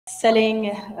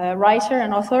best-selling writer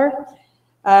and author.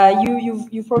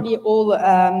 You probably all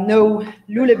know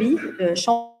Lullaby,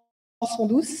 Chanson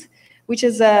douce, which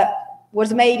is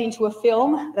was made into a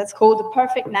film that's called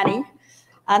Perfect Nanny,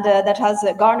 and that has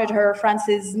garnered her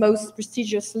France's most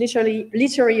prestigious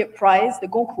literary prize, the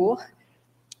Goncourt.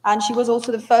 And she was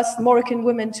also the first Moroccan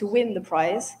woman to win the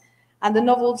prize. And the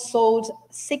novel sold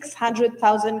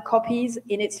 600,000 copies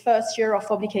in its first year of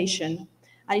publication.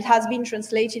 And it has been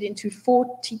translated into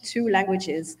 42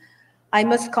 languages. I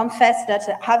must confess that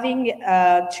having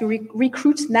to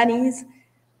recruit nannies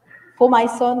for my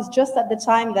sons just at the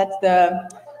time that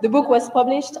the book was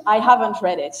published, I haven't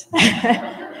read it.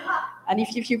 And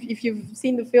if you've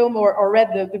seen the film or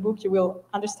read the book, you will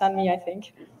understand me, I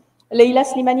think. Leila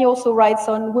Slimani also writes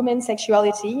on women's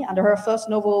sexuality, and her first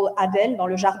novel, Adèle, dans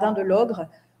le jardin de l'ogre,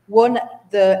 won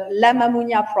the La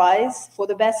Mamounia Prize for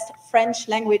the best French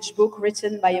language book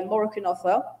written by a Moroccan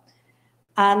author.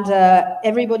 And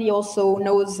everybody also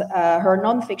knows her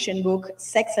non-fiction book,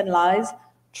 Sex and Lies,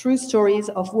 True Stories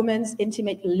of Women's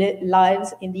Intimate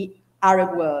Lives in the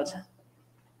Arab World.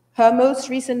 Her most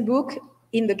recent book,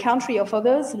 In the Country of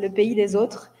Others, Le Pays des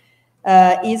Autres,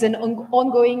 is an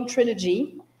ongoing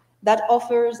trilogy that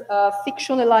offers a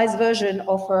fictionalized version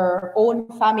of her own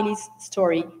family's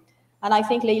story. And I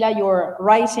think, Leila, you're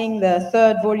writing the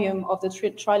third volume of the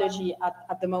trilogy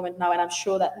at the moment now, and I'm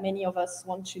sure that many of us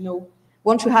want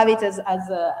to have it as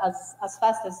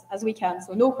fast as we can.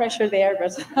 So no pressure there,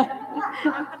 but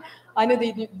I know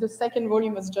the second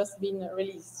volume has just been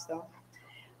released. So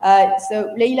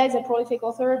Leila is a prolific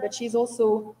author, but she's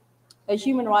also a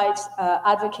human rights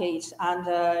advocate,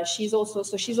 and she's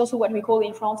also what we call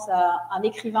in France un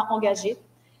écrivain engagé,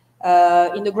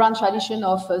 in the grand tradition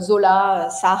of Zola,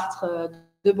 Sartre,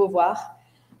 de Beauvoir,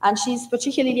 and she's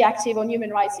particularly active on human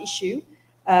rights issues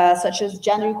such as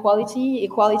gender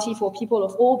equality for people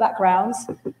of all backgrounds,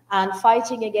 and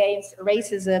fighting against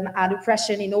racism and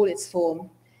oppression in all its forms.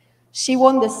 She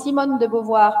won the Simone de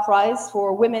Beauvoir Prize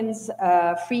for Women's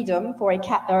Freedom for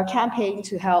her campaign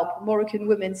to help Moroccan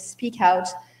women speak out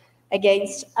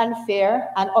against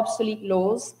unfair and obsolete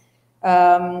laws,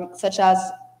 such as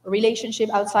relationship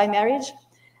outside marriage,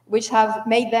 which have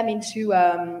made them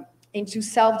into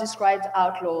self-described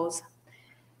outlaws.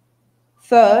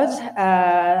 Third,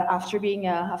 after being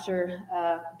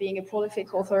a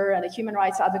prolific author and a human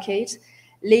rights advocate,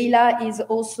 Leila is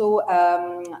also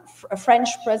a French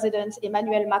President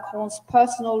Emmanuel Macron's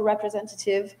personal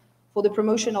representative for the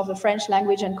promotion of the French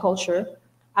language and culture.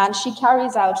 And she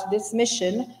carries out this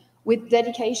mission with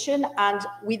dedication and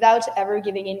without ever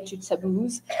giving in to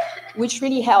taboos, which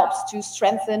really helps to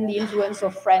strengthen the influence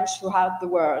of French throughout the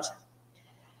world.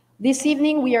 This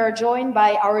evening, we are joined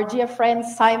by our dear friend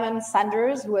Symone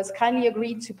Sanders, who has kindly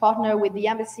agreed to partner with the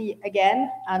embassy again.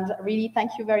 And really,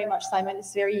 thank you very much, Symone.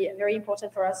 It's very, very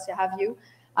important for us to have you.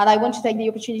 And I want to take the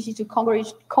opportunity to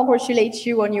congratulate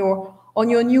you on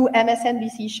your new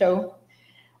MSNBC show.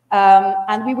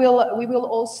 And we will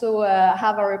also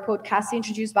have our podcast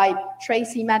introduced by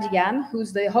Tracey Madigan,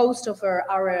 who's the host of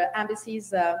our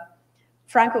embassy's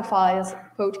Francofiles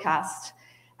podcast.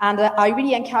 And I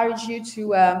really encourage you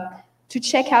to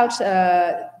check out,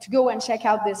 to go and check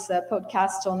out this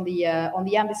podcast on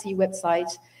the embassy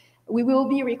website. We will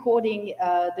be recording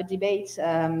the debate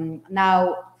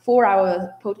now for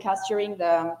our podcast during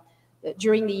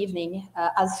the evening,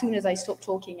 as soon as I stop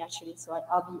talking, actually. So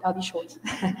I'll be short.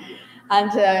 And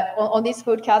on this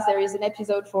podcast, there is an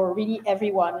episode for really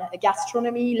everyone: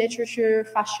 gastronomy, literature,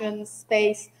 fashion,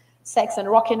 space, sex, and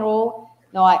rock and roll.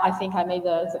 No, I think I made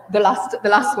the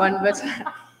last one,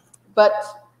 but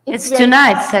it's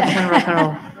tonight, sex and rock and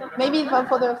roll. Maybe for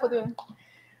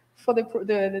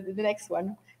the next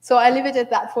one. So I leave it at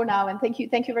that for now, and thank you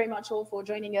very much all for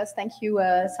joining us. Thank you,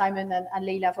 Symone and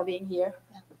Leila, for being here.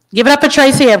 Give it up for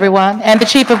Tracey, everyone, and the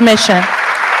Chief of Mission.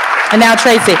 And now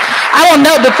Tracey. I will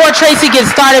note before Tracey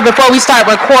gets started, before we start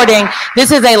recording,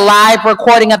 this is a live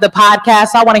recording of the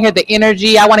podcast. I want to hear the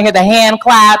energy. I want to hear the hand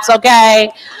claps, okay?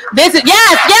 This is,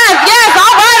 yes.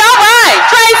 All right.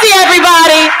 Tracey,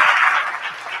 everybody.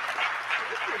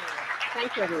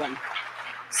 Thank you, everyone.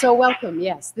 So welcome.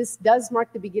 Yes, this does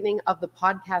mark the beginning of the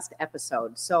podcast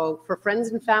episode. So for friends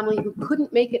and family who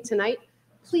couldn't make it tonight,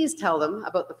 please tell them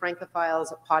about the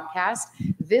Francophiles podcast.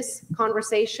 This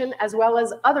conversation, as well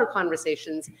as other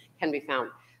conversations, can be found.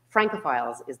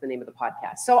 Francophiles is the name of the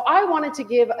podcast. So I wanted to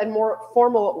give a more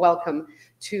formal welcome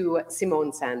to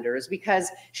Symone Sanders,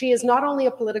 because she is not only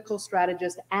a political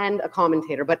strategist and a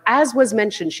commentator, but as was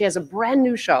mentioned, she has a brand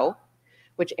new show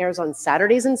which airs on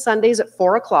Saturdays and Sundays at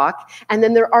 4 o'clock. And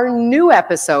then there are new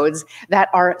episodes that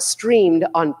are streamed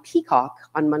on Peacock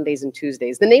on Mondays and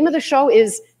Tuesdays. The name of the show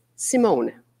is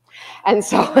Simone. And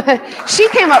so she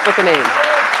came up with the name.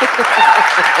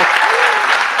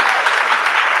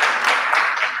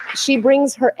 She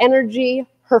brings her energy,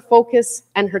 her focus,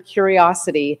 and her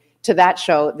curiosity to that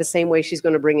show the same way she's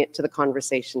going to bring it to the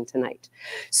conversation tonight.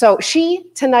 So she,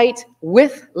 tonight,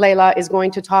 with Leila, is going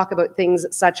to talk about things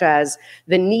such as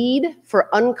the need for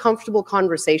uncomfortable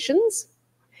conversations.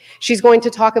 She's going to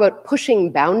talk about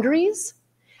pushing boundaries.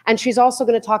 And she's also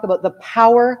going to talk about the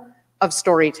power of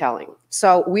storytelling.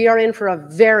 So we are in for a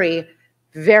very,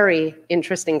 very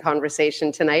interesting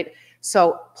conversation tonight.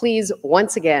 So please,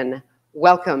 once again,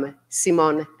 welcome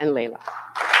Simone and Leila.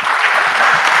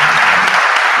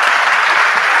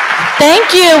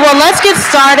 Thank you. Well, let's get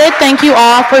started. Thank you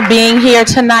all for being here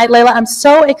tonight. Leila, I'm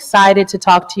so excited to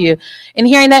talk to you. In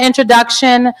hearing that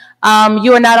introduction,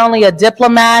 you are not only a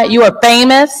diplomat, you are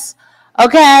famous,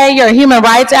 okay? You're a human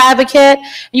rights advocate.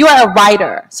 You are a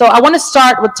writer. So I want to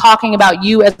start with talking about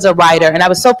you as a writer. And I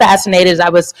was so fascinated as I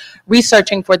was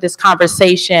researching for this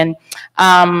conversation.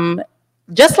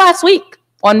 Just last week,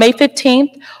 on May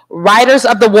 15th, writers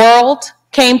of the world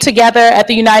came together at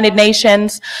the United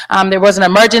Nations. There was an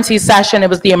emergency session. It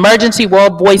was the Emergency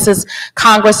World Voices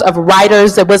Congress of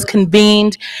Writers that was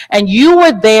convened, and you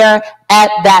were there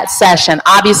at that session.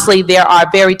 Obviously, there are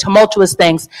very tumultuous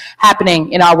things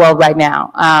happening in our world right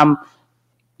now.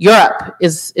 Europe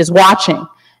is watching,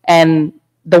 and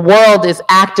the world is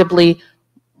actively,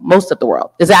 most of the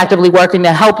world is actively working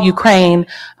to help Ukraine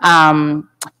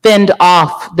fend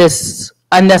off this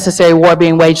unnecessary war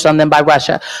being waged on them by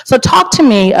Russia. So talk to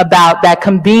me about that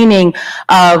convening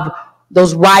of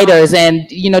those writers, and,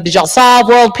 you know, did y'all solve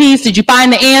world peace? Did you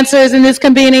find the answers in this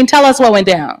convening? Tell us what went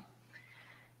down.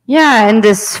 Yeah, in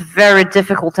this very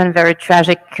difficult and very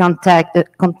tragic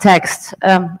context,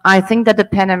 I think that the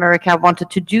PEN America wanted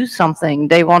to do something.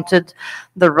 They wanted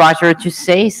the writer to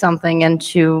say something and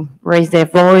to raise their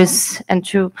voice and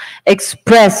to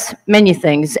express many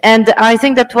things. And I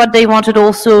think that what they wanted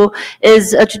also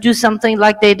is to do something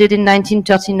like they did in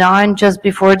 1939, just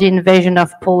before the invasion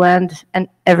of Poland. And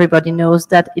everybody knows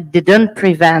that it didn't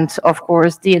prevent, of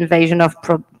course, the invasion of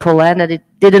Poland, and it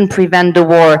didn't prevent the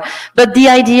war. But the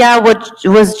idea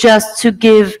was just to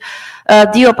give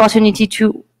the opportunity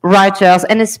to writers,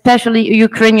 and especially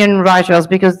Ukrainian writers,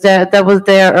 because there was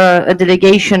a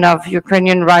delegation of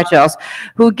Ukrainian writers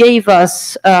who gave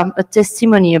us a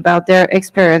testimony about their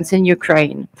experience in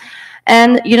Ukraine.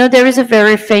 And, you know, there is a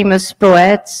very famous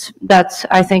poet that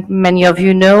I think many of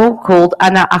you know called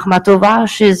Anna Akhmatova.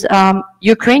 She's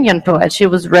Ukrainian poet. She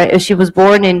was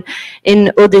born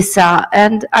in Odessa.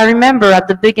 And I remember at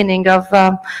the beginning of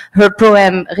her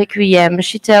poem, Requiem,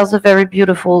 she tells a very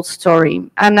beautiful story.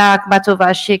 Anna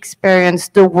Akhmatova, she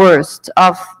experienced the worst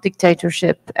of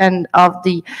dictatorship and of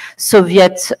the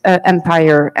Soviet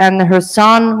empire. And her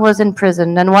son was in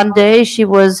prison. And one day she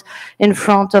was in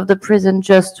front of the prison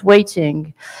just waiting.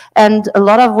 And a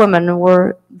lot of women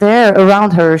were there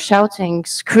around her, shouting,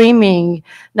 screaming,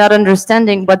 not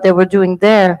understanding what they were doing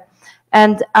there.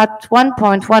 And at one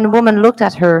point, one woman looked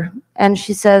at her, and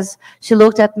she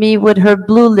looked at me with her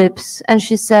blue lips, and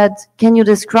she said, "Can you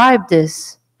describe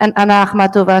this?" And Anna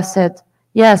Akhmatova said,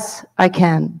 "Yes, I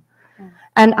can."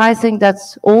 And I think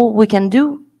that's all we can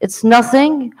do. It's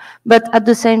nothing, but at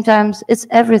the same time, it's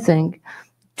everything.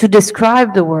 To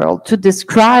describe the world, to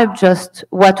describe just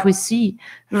what we see.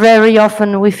 Very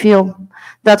often we feel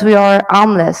that we are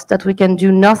armless, that we can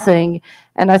do nothing.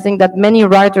 And I think that many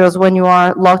writers, when you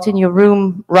are locked in your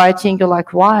room writing, you're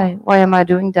like, why? Why am I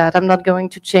doing that? I'm not going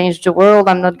to change the world.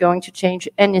 I'm not going to change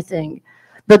anything.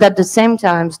 But at the same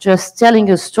time, just telling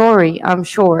a story, I'm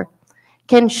sure,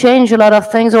 can change a lot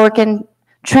of things, or can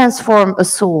transform a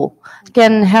soul,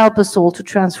 can help a soul to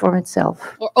transform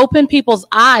itself. Or open people's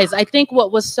eyes. I think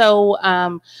what was so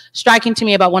striking to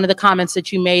me about one of the comments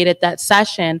that you made at that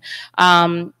session,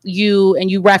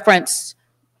 you referenced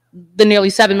the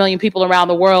nearly 7 million people around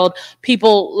the world,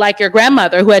 people like your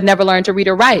grandmother who had never learned to read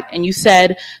or write. And you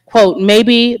said, quote,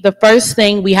 "Maybe the first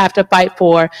thing we have to fight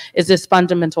for is this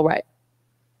fundamental right."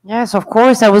 Yes, of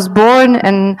course. I was born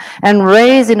and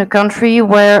raised in a country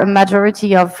where a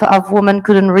majority of women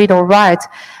couldn't read or write.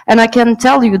 And I can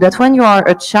tell you that when you are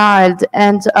a child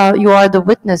and you are the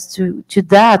witness to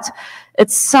that,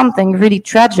 it's something really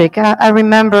tragic. I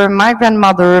remember my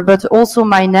grandmother, but also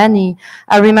my nanny.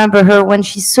 I remember her when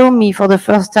she saw me for the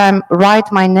first time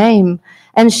write my name.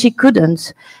 and she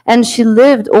couldn't. And she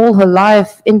lived all her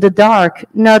life in the dark,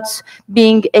 not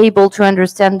being able to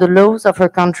understand the laws of her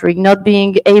country, not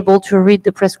being able to read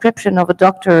the prescription of a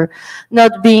doctor,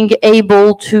 not being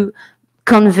able to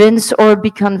convince or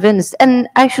be convinced, and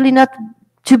actually not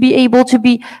to be able to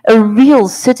be a real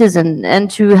citizen and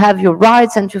to have your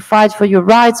rights and to fight for your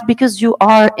rights because you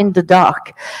are in the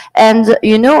dark. And,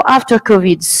 you know, after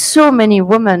COVID, so many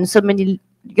women, so many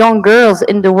young girls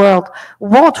in the world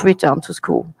won't return to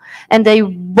school and they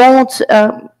won't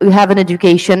have an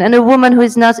education. And a woman who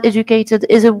is not educated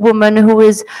is a woman who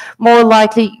is more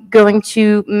likely going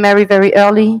to marry very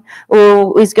early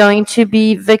or is going to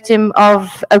be victim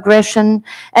of aggression.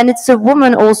 And it's a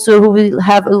woman also who will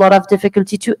have a lot of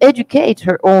difficulty to educate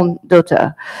her own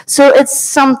daughter. So it's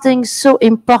something so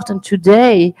important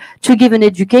today to give an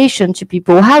education to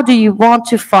people. How do you want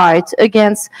to fight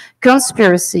against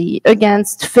conspiracy,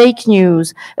 against fake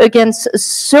news, against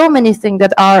so many things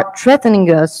that are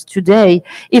threatening us today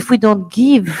if we don't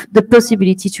give the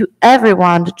possibility to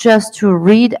everyone just to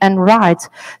read and write?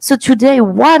 So today,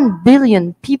 1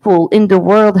 billion people in the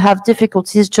world have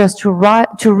difficulties just to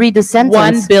read a sentence.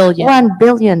 1 billion. 1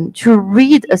 billion to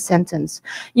read a sentence.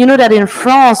 You know that in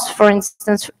France, for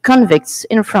instance, convicts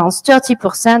in France,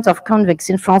 30% of convicts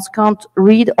in France can't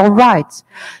read or write.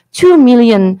 2.5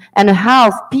 million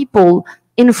people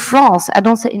in France, I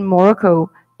don't say in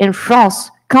Morocco, in France,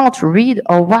 can't read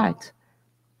or write.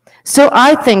 So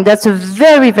I think that's a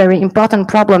very, very important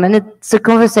problem, and it's a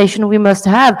conversation we must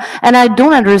have. And I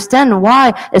don't understand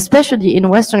why, especially in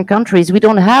Western countries, we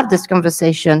don't have this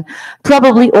conversation.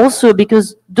 Probably also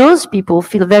because those people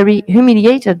feel very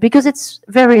humiliated, because it's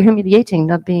very humiliating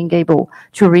not being able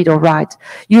to read or write.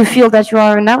 You feel that you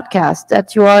are an outcast,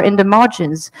 that you are in the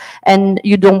margins, and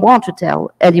you don't want to tell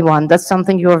anyone. That's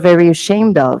something you're very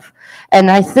ashamed of.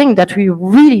 And I think that we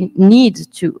really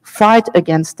need to fight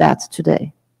against that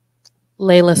today.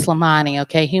 Leila Slimani,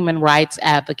 okay, human rights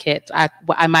advocate.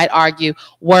 I might argue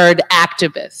word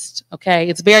activist, okay?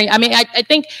 It's very, I mean, I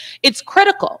think it's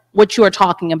critical what you are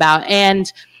talking about.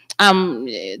 And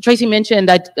Tracey mentioned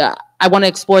that I want to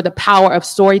explore the power of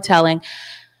storytelling.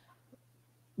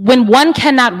 When one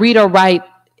cannot read or write,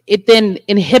 it then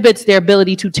inhibits their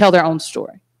ability to tell their own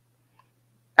story.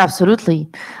 Absolutely.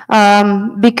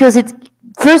 Because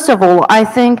first of all, I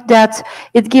think that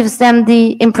it gives them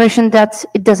the impression that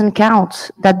it doesn't count,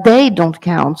 that they don't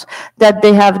count, that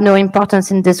they have no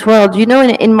importance in this world. You know,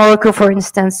 in Morocco, for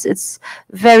instance, it's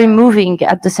very moving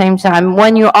at the same time.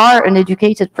 When you are an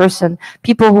educated person,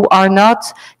 people who are not,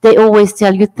 they always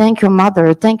tell you, thank your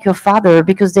mother, thank your father,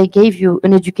 because they gave you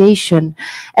an education.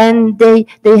 And they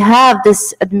have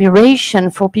this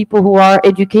admiration for people who are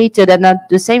educated. And at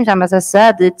the same time, as I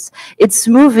said, it's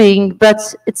moving,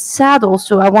 but it's sad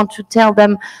also. I want to tell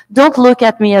them, don't look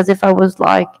at me as if I was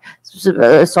like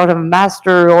a sort of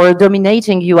master or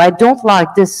dominating you. I don't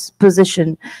like this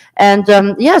position. And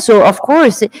yeah, so of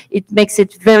course, it makes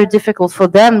it very difficult for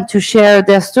them to share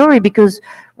their story, because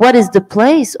what is the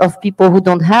place of people who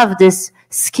don't have this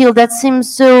skill that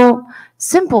seems so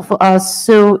simple for us,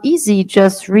 so easy,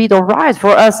 just read or write?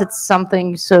 For us, it's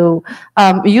something so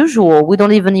usual. We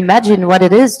don't even imagine what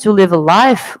it is to live a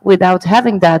life without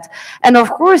having that. And of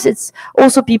course, it's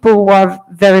also people who are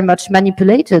very much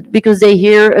manipulated, because they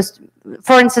hear,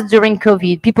 for instance, during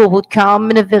COVID, people would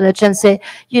come in a village and say,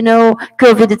 you know,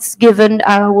 COVID, it's given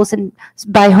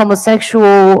by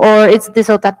homosexual, or it's this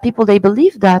or that. People, they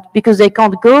believe that because they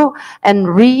can't go and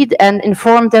read and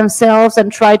inform themselves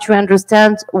and try to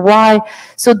understand why.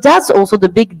 So that's also the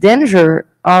big danger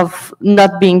of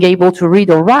not being able to read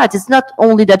or write. It's not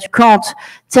only that you can't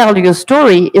tell your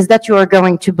story, it's that you are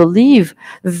going to believe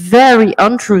very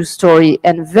untrue story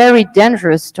and very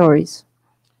dangerous stories.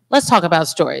 Let's talk about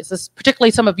stories,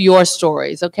 particularly some of your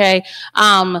stories, okay?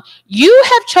 You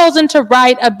have chosen to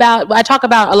write about, I talk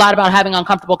about a lot about having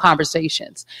uncomfortable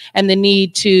conversations and the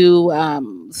need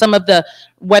to, some of the,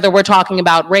 whether we're talking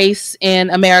about race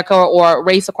in America or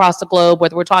race across the globe,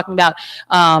 whether we're talking about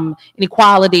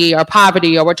inequality or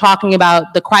poverty, or we're talking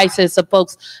about the crisis of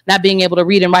folks not being able to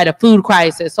read and write, a food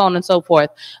crisis, so on and so forth.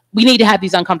 We need to have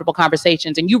these uncomfortable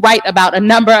conversations. And you write about a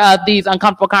number of these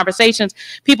uncomfortable conversations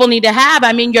people need to have.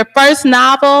 I mean, your first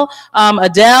novel,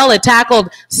 Adele, it tackled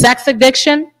sex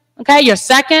addiction. Okay, your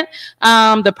second,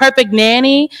 The Perfect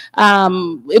Nanny,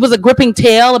 it was a gripping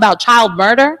tale about child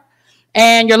murder.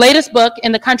 And your latest book,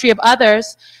 In the Country of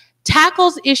Others,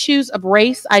 tackles issues of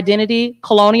race, identity,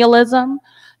 colonialism.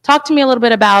 Talk to me a little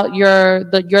bit about your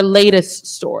latest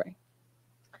story.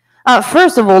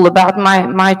 First of all, about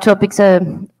my topics,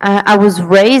 I was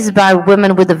raised by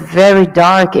women with a very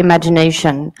dark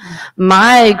imagination.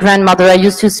 My grandmother, I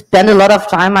used to spend a lot of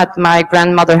time at my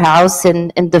grandmother's house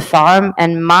in the farm,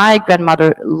 and my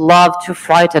grandmother loved to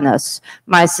frighten us,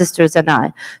 my sisters and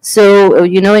I. So,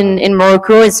 you know, in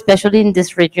Morocco, especially in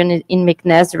this region, in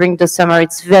Meknes, during the summer,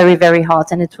 it's very, very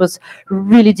hot, and it was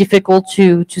really difficult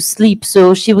to sleep.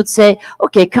 So she would say,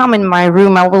 okay, come in my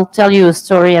room, I will tell you a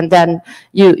story, and then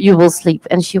you will sleep.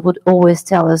 And she would always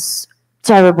tell us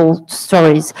terrible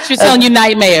stories. She's telling you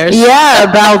nightmares. Yeah,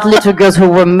 about little girls who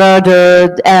were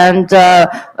murdered, and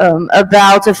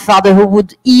about a father who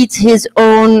would eat his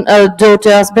own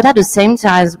daughters. But at the same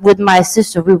time, with my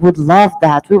sister, we would love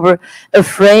that. We were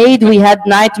afraid. We had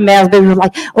nightmares, but we were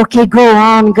like, okay, go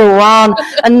on, go on.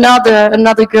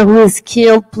 Another girl who is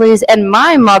killed, please. And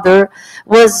my mother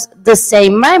was the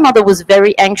same. My mother was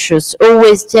very anxious,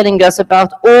 always telling us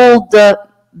about all the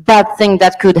bad thing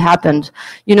that could happen.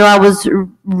 You know, I was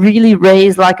really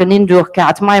raised like an indoor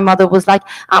cat. My mother was like,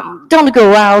 don't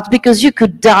go out because you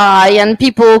could die and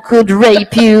people could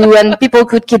rape you and people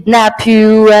could kidnap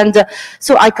you. And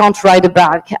so I can't ride a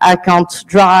bike. I can't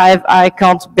drive. I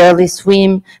can't barely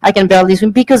swim. I can barely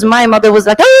swim because my mother was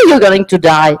like, oh, you're going to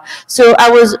die. So I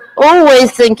was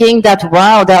always thinking that,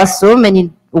 wow, there are so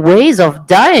many ways of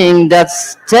dying.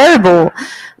 That's terrible.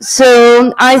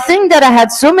 So I think that I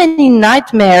had so many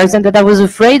nightmares and that I was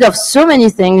afraid of so many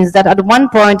things that at one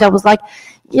point I was like,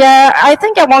 yeah, I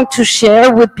think I want to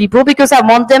share with people because I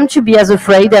want them to be as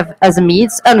afraid as me.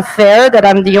 It's unfair that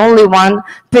I'm the only one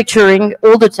picturing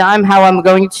all the time how I'm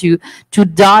going to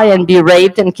die and be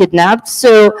raped and kidnapped.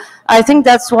 So I think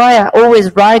that's why I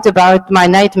always write about my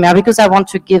nightmare, because I want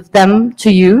to give them to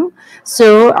you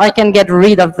so I can get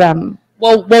rid of them.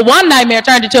 Well, one nightmare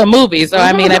turned into a movie. So,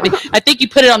 I mean, I think you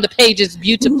put it on the pages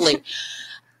beautifully.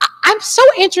 I'm so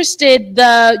interested,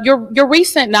 your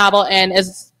recent novel, and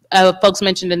as folks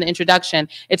mentioned in the introduction,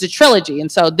 it's a trilogy.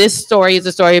 And so this story is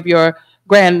the story of your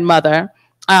grandmother.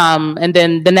 And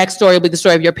then the next story will be the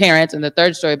story of your parents. And the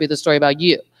third story will be the story about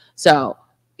you. So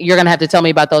you're going to have to tell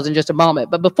me about those in just a moment.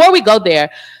 But before we go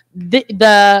there,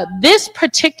 this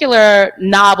particular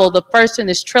novel, the first in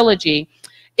this trilogy,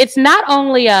 it's not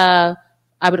only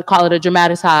I would call it a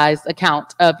dramatized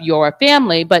account of your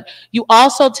family, but you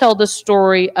also tell the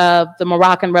story of the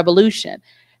Moroccan Revolution.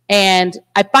 And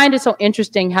I find it so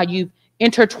interesting how you've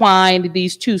intertwined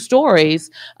these two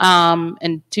stories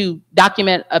and to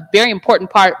document a very important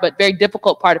part, but very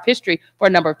difficult part of history for a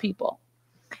number of people.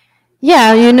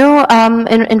 Yeah, you know,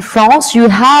 in France, you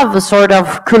have a sort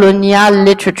of colonial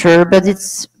literature, but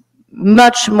it's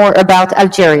much more about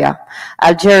Algeria.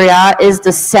 Algeria is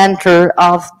the center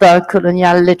of the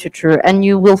colonial literature, and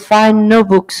you will find no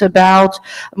books about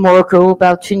Morocco,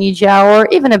 about Tunisia, or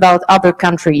even about other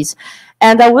countries.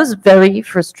 And I was very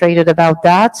frustrated about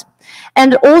that.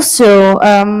 And also,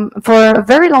 for a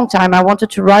very long time, I wanted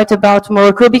to write about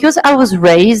Morocco because I was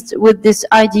raised with this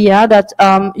idea that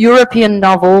European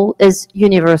novel is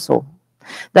universal.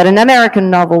 That an American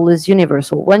novel is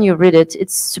universal. When you read it,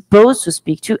 it's supposed to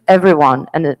speak to everyone.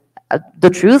 And the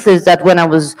truth is that when I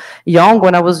was young,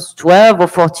 when I was 12 or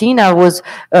 14, I was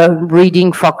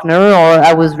reading Faulkner or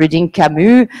I was reading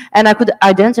Camus, and I could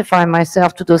identify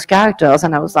myself to those characters.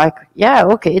 And I was like, yeah,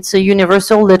 okay, it's a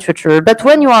universal literature. But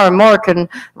when you are a Moroccan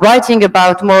writing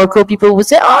about Morocco, people would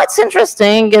say, oh, it's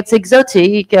interesting, it's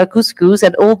exotic, couscous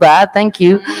and all that, thank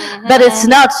you. Mm-hmm. But it's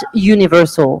not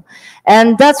universal.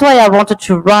 And that's why I wanted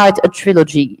to write a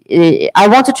trilogy. I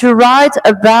wanted to write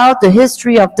about the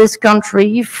history of this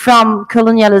country from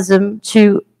colonialism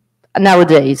to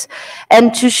nowadays,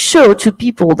 and to show to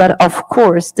people that, of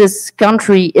course, this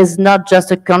country is not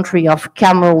just a country of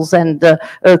camels and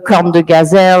cornes de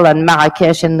gazelle and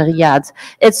Marrakesh and Riyadh.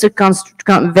 It's a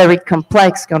very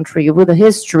complex country with a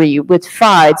history, with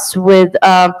fights, with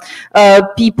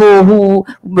people who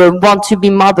want to be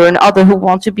modern, others who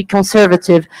want to be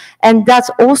conservative. And that's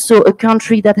also a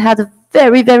country that had a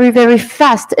very, very, very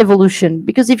fast evolution.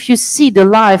 Because if you see the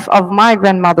life of my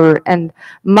grandmother and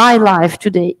my life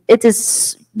today, it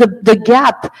is the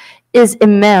gap is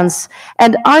immense.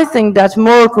 And I think that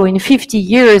Morocco in 50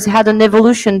 years had an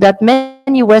evolution that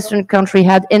many Western countries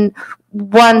had in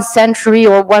 1 century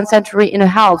or 1 century and a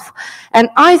half. And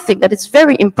I think that it's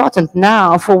very important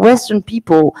now for Western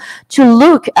people to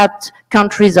look at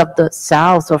countries of the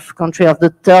South, or countries of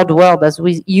the third world, as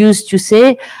we used to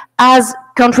say, as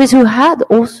countries who had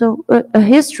also a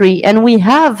history, and we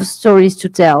have stories to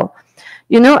tell.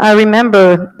 You know, I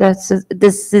remember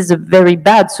this is a very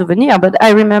bad souvenir, but I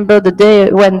remember the day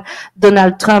when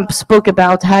Donald Trump spoke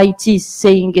about Haiti,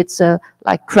 saying it's a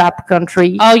like crap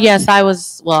country. Oh yes, I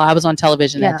was on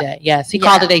television that day. Yes, he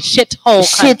called it a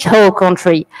shithole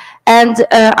country. And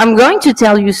I'm going to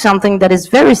tell you something that is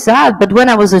very sad, but when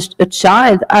I was a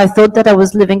child, I thought that I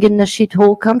was living in a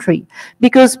shithole country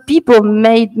because people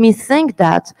made me think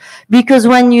that. Because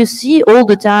when you see all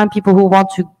the time people who want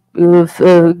to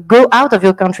go out of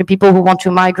your country, people who want to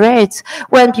migrate,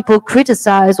 when people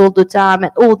criticize all the time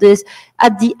and all this,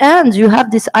 at the end you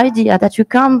have this idea that you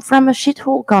come from a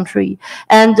shithole country.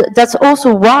 And that's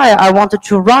also why I wanted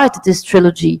to write this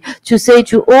trilogy, to say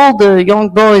to all the young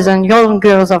boys and young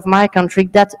girls of my country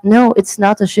that no, it's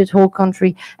not a shithole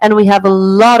country, and we have a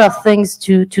lot of things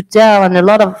to tell and a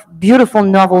lot of beautiful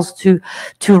novels to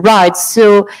write.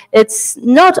 So it's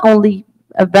not only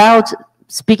about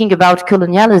speaking about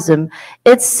colonialism,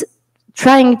 it's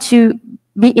trying to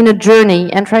be in a journey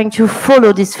and trying to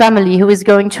follow this family who is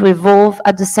going to evolve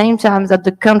at the same time that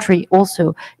the country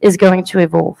also is going to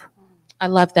evolve. I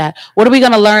love that. What are we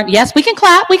going to learn? Yes, we can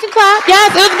clap. We can clap.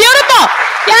 Yes, it was beautiful.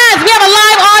 Yes, we have a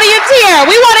live audience here.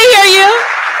 We want to hear you.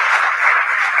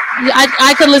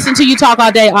 I could listen to you talk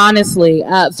all day, honestly.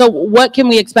 So what can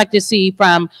we expect to see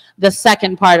from the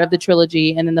second part of the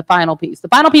trilogy and then the final piece? The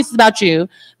final piece is about you.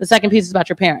 The second piece is about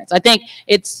your parents. I think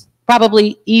it's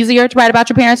probably easier to write about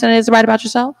your parents than it is to write about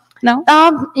yourself. No?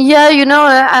 Yeah, you know,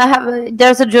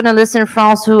 there's a journalist in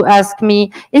France who asked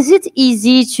me, is it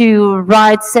easy to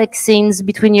write sex scenes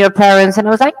between your parents? And I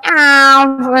was like,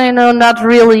 you know, not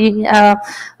really.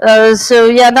 So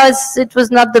yeah, no, it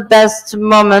was not the best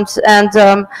moment. And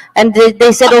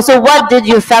they said also, what did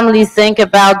your family think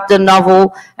about the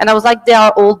novel? And I was like, they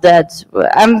are all dead.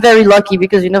 I'm very lucky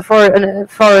because, you know, for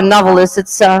a novelist,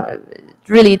 it's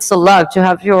a luck to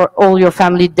have all your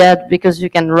family dead, because you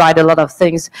can write a lot of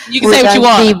things. You can say what you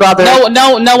want. Brother.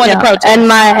 No one to protest. And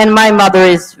my mother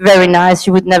is very nice.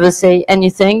 She would never say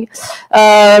anything.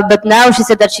 But now she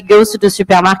said that she goes to the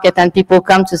supermarket and people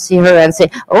come to see her and say,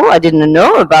 "Oh, I didn't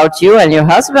know about you and your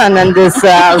husband and this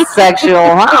sexual.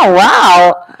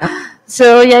 Wow."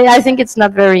 So yeah, I think it's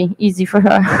not very easy for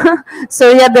her.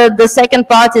 So yeah, the second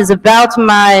part is about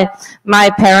my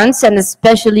parents, and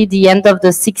especially the end of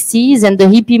the 60s and the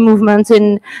hippie movement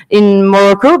in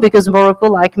Morocco, because Morocco,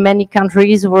 like many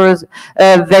countries, was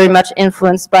very much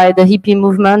influenced by the hippie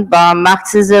movement, by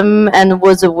Marxism, and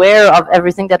was aware of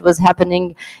everything that was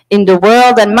happening in the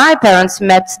world. And my parents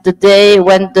met the day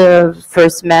when the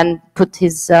first man put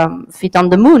his feet on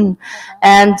the moon.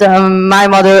 And my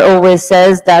mother always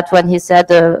says that when he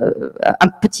said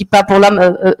un petit pas pour l'homme,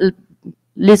 a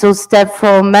little step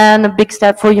for man, a big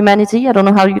step for humanity. I don't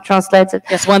know how you translate it.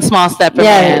 Yes, one small step for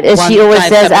man. Yeah, she always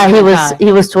says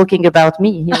he was talking about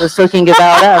me. He was talking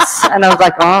about us. And I was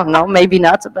like, oh, no, maybe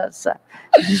not. But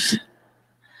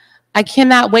I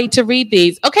cannot wait to read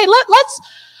these. Okay,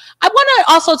 I want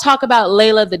to also talk about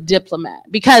Leila the diplomat,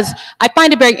 because I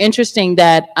find it very interesting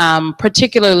that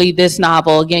particularly this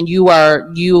novel, again, you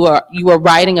are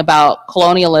writing about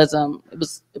colonialism. It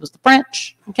was the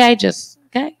French, it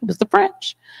was the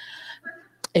French.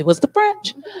 It was the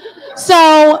French.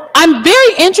 So I'm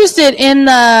very interested in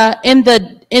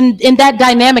that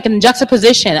dynamic and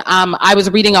juxtaposition. I was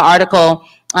reading an article,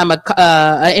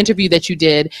 an interview that you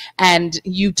did, and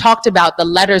you talked about the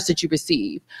letters that you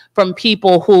received from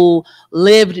people who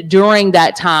lived during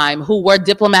that time, who were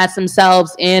diplomats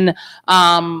themselves in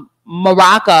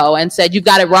Morocco, and said, "You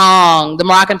got it wrong. The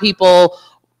Moroccan people,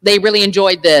 they really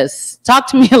enjoyed this." Talk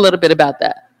to me a little bit about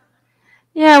that.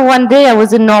 Yeah, one day I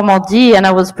was in Normandy and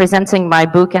I was presenting my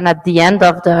book, and at the end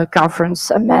of the conference,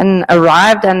 a man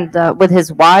arrived and with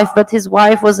his wife, but his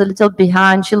wife was a little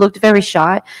behind. She looked very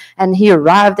shy, and he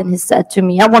arrived and he said to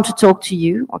me, "I want to talk to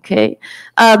you, okay?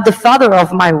 The father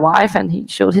of my wife," and he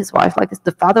showed his wife like this,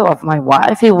 "the father of my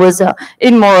wife, he was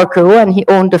in Morocco and he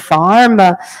owned a farm,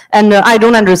 and I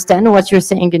don't understand what you're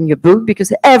saying in your book,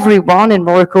 because everyone in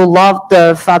Morocco loved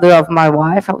the father of my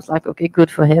wife." I was like, okay,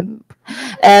 good for him.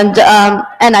 And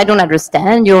I don't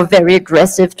understand, you're very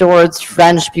aggressive towards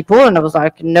French people. And I was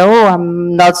like, no,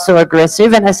 I'm not so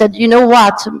aggressive. And I said, you know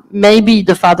what, maybe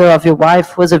the father of your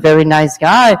wife was a very nice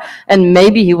guy, and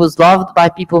maybe he was loved by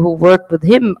people who worked with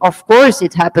him. Of course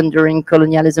it happened during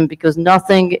colonialism, because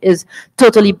nothing is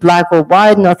totally black or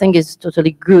white, nothing is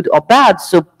totally good or bad.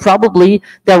 So probably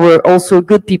there were also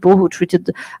good people who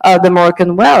treated the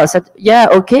Moroccan well. I said, yeah,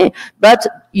 okay, but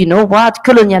you know what,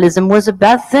 colonialism was a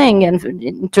bad thing, and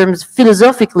in terms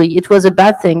philosophically it was a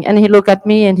bad thing. And he looked at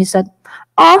me and he said,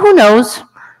 "Oh, who knows?"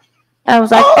 I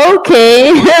was like,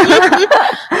 okay.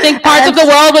 Think parts of the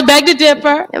world would beg to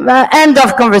differ. End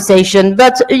of conversation.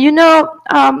 But, you know,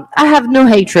 I have no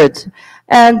hatred.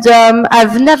 And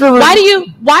I've never... Why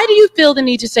do you feel the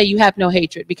need to say you have no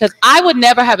hatred? Because I would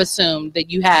never have assumed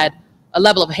that you had a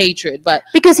level of hatred, but...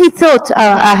 Because he thought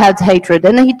I had hatred,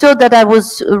 and he thought that I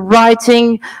was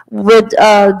writing with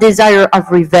desire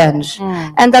of revenge.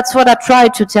 And that's what I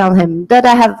tried to tell him, that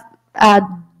I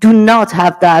do not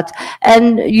have that.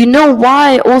 And you know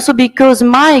why? Also because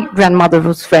my grandmother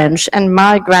was French and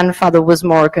my grandfather was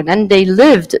Moroccan, and they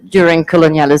lived during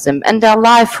colonialism, and their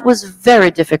life was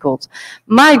very difficult.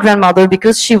 My grandmother,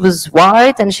 because she was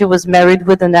white and she was married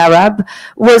with an Arab,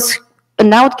 was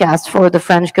an outcast for the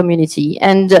French community,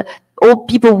 and all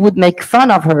people would make fun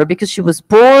of her because she was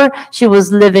poor. She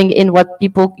was living in what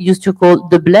people used to call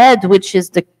the bled, which is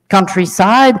the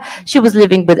countryside. She was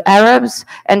living with Arabs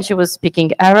and she was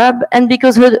speaking Arab, and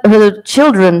because her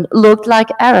children looked like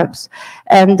Arabs,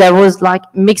 and there was like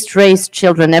mixed race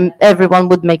children, and everyone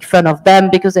would make fun of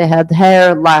them because they had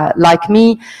hair like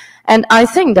me. And I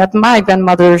think that my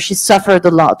grandmother, she suffered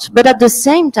a lot. But at the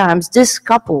same time, this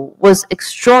couple was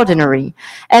extraordinary.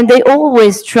 And they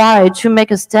always tried to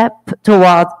make a step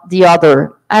toward the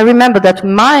other. I remember that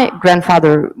my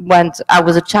grandfather I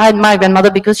was a child, my grandmother,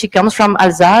 because she comes from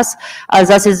Alsace.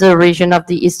 Alsace is a region of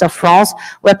the east of France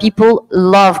where people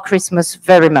love Christmas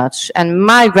very much. And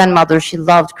my grandmother, she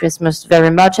loved Christmas very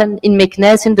much. And in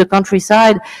Meknes, in the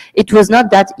countryside, it was not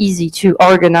that easy to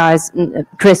organize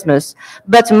Christmas.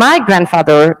 But my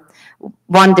grandfather,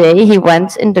 one day, he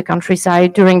went in the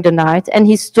countryside during the night and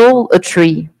he stole a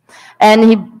tree. And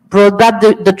he brought back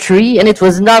the tree, and it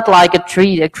was not like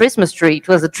a Christmas tree, it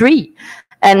was a tree.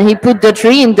 And he put the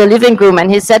tree in the living room, and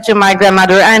he said to my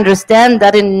grandmother, I understand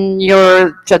that in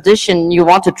your tradition you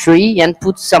want a tree and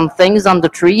put some things on the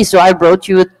tree, so I brought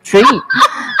you a tree.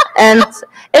 And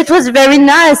it was very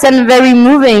nice and very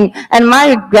moving, and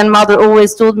my grandmother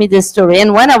always told me this story.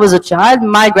 And when I was a child,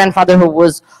 my grandfather, who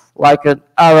was like an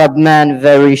Arab man,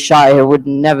 very shy, who would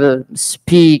never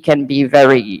speak and be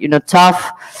very,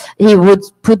 tough, he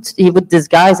would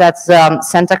disguise as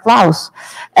Santa Claus.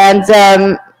 And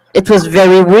it was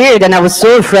very weird, and I was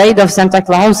so afraid of Santa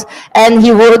Claus. And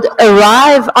he would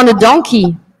arrive on a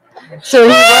donkey. So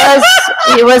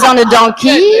he was on a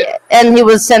donkey, and he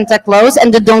was Santa Claus,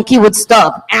 and the donkey would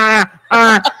stop.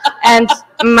 And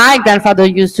my grandfather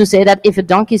used to say that if a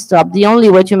donkey stopped, the only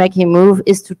way to make him move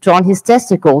is to turn his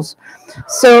testicles.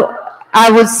 So I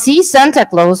would see Santa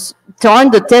Claus turn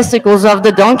the testicles of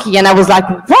the donkey, and I was like,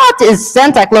 what is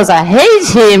Santa Claus? I hate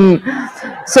him.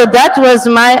 So that was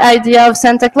my idea of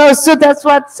Santa Claus. So that's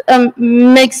what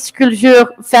mixed culture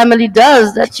family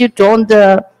does, that you turn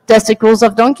the testicles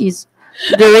of donkeys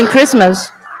during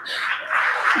Christmas.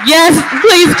 Yes,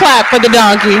 please clap for the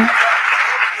donkey.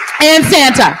 And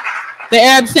Santa, the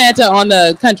Arab Santa on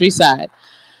the countryside.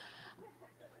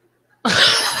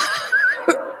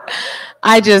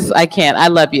 I can't. I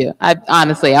love you.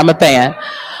 Honestly, I'm a fan.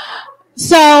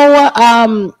 So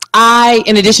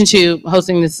in addition to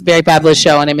hosting this very fabulous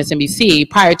show on MSNBC,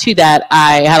 prior to that,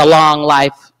 I had a long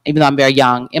life, even though I'm very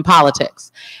young, in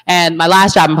politics. And my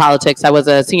last job in politics, I was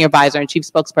a Senior Advisor and Chief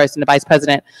Spokesperson to Vice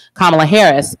President Kamala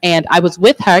Harris. And I was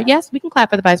with her. Yes, we can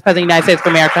clap for the Vice President of the United States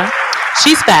of America.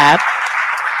 She's fab.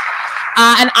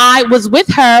 And I was with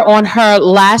her on her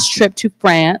last trip to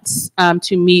France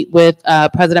to meet with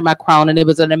President Macron, and it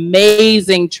was an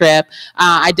amazing trip.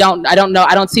 I don't know,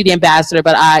 I don't see the ambassador,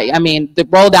 but I mean, they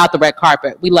rolled out the red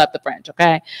carpet. We love the French,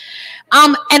 okay?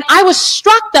 And I was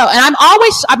struck though, and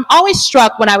I'm always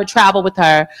struck when I would travel with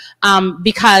her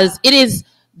because it is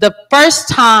the first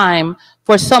time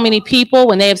for so many people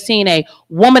when they have seen a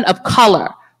woman of color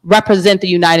represent the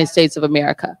United States of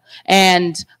America.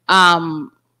 And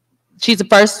she's the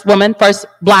first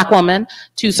Black woman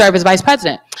to serve as vice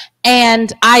president.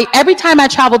 And every time I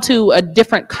traveled to a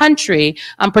different country,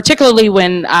 particularly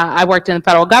when I worked in the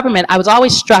federal government, I was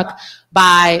always struck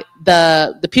by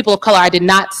the people of color I did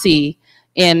not see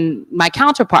in my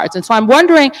counterparts. And so I'm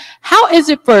wondering, how is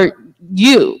it for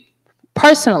you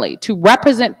personally to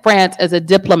represent France as a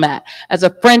diplomat, as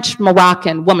a French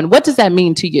Moroccan woman? What does that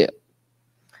mean to you?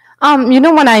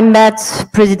 When I met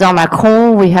President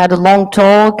Macron, we had a long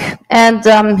talk, and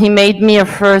he made me a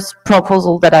first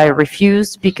proposal that I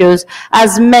refused because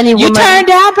as many women... You turned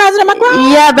down President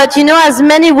Macron? Yeah, but as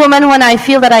many women, when I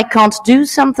feel that I can't do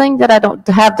something, that I don't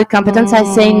have the competence, I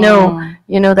say no.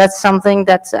 That's something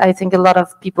that I think a lot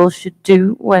of people should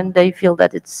do when they feel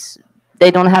that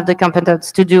they don't have the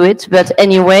competence to do it. But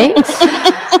anyway,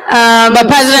 But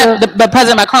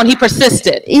President Macron, he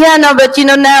persisted. Yeah, no, but you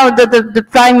know, now the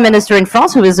Prime Minister in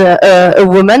France, who is a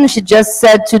woman, she just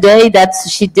said today that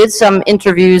she did some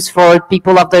interviews for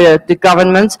people of the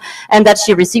government, and that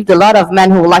she received a lot of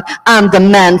men who were like, I'm the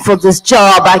man for this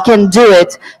job, I can do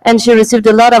it. And she received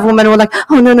a lot of women who were like,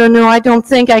 oh, no, I don't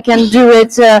think I can do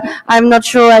it. I'm not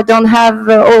sure, I don't have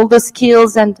all the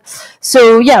skills. And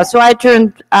so, yeah, so I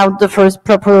turned out the first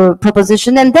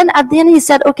proposition. And then at the end he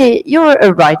said, okay, you're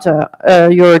a writer,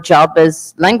 your job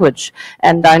is language.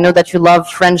 And I know that you love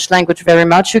French language very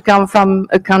much. You come from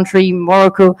a country,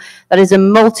 Morocco, that is a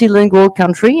multilingual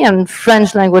country, and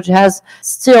French language has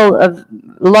still a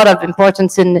lot of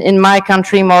importance in my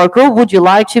country, Morocco. Would you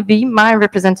like to be my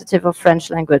representative of French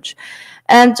language?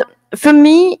 And for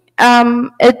me,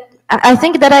 I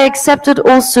think that I accepted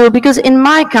also, because in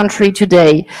my country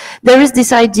today, there is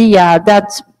this idea that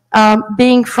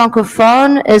being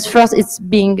francophone is first, it's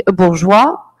being a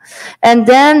bourgeois, and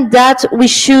then that we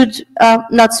should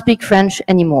not speak French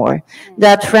anymore,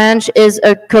 that French is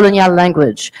a colonial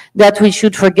language, that we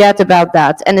should forget about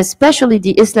that. And especially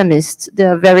the Islamists,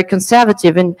 they're very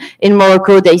conservative in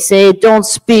Morocco. They say, don't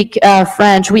speak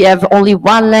French, we have only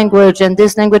one language, and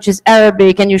this language is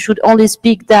Arabic, and you should only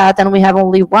speak that, and we have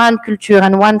only one culture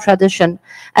and one tradition.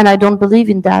 And I don't believe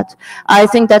in that. I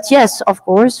think that, yes, of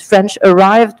course, French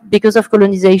arrived because of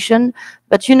colonization,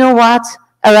 but you know what?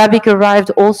 Arabic arrived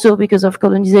also because of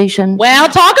colonization. Well,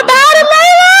 talk about it,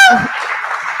 Leila.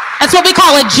 That's what we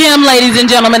call a gem, ladies and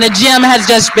gentlemen. A gem has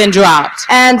just been dropped.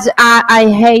 And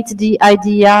I hate the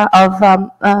idea of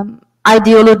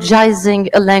ideologizing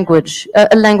a language.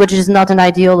 A language is not an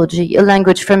ideology. A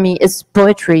language for me is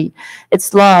poetry.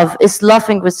 It's love. It's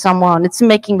laughing with someone. It's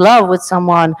making love with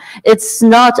someone. It's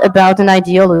not about an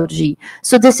ideology.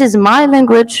 So this is my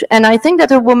language, and I think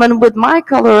that a woman with my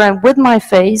color and with my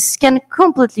face can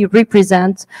completely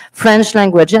represent French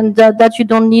language, and that you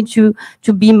don't need to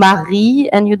be Marie,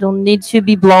 and you don't need to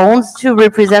be blonde to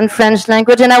represent French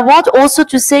language. And I want also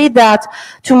to say that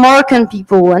to Moroccan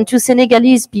people and to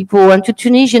Senegalese people and to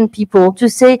Tunisian people, to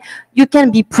say, you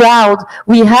can be proud.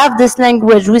 We have this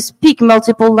language. We speak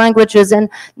multiple languages, and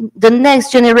the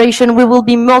next generation, we will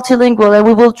be multilingual, and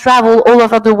we will travel all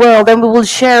over the world, and we will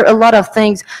share a lot of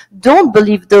things. Don't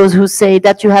believe those who say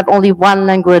that you have only one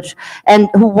language and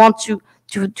who want to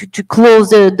close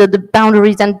the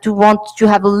boundaries and to want to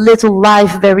have a little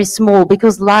life very small,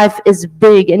 because life is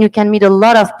big and you can meet a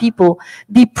lot of people.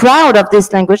 Be proud of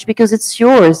this language because it's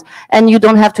yours, and you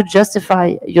don't have to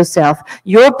justify yourself.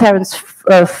 Your parents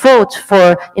fought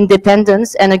for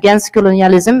independence and against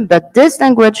colonialism, but this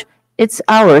language, it's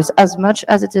ours as much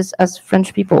as it is as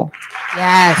French people.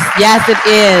 Yes, it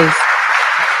is.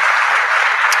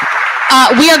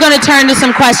 We are going to turn to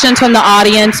some questions from the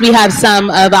audience. We have some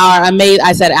of our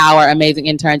amazing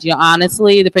interns. You know,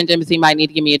 honestly, the French Embassy might need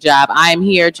to give me a job. I am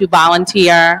here to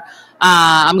volunteer.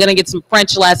 I'm going to get some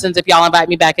French lessons if y'all invite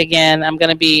me back again. I'm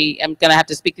going to have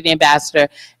to speak to the ambassador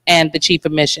and the chief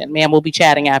of mission. Ma'am, we'll be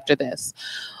chatting after this.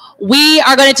 We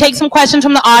are going to take some questions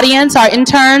from the audience. Our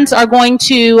interns are going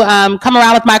to come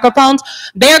around with microphones.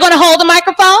 They're going to hold the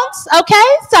microphones, okay?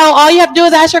 So all you have to do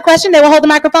is ask your question. They will hold the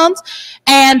microphones,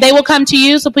 and they will come to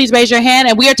you, so please raise your hand.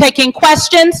 And we are taking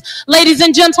questions, ladies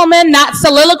and gentlemen, not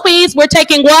soliloquies. We're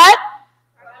taking what?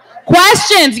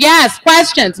 Questions, yes,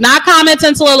 questions, not comments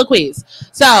and soliloquies.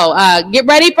 So get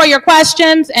ready for your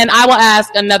questions, and I will ask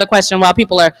another question while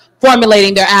people are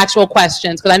formulating their actual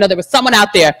questions, because I know there was someone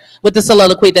out there with the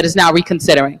soliloquy that is now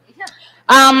reconsidering.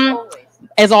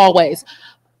 As always.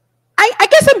 I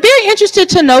guess I'm very interested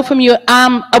to know from you,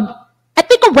 I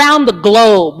think around the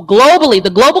globe, globally,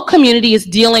 the global community is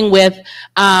dealing with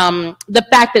the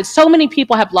fact that so many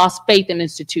people have lost faith in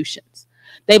institutions.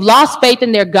 They've lost faith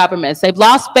in their governments. They've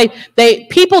lost faith.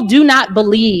 People do not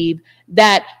believe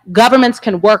that governments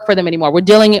can work for them anymore. We're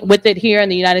dealing with it here in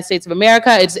the United States of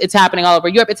America. It's happening all over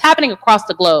Europe. It's happening across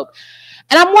the globe.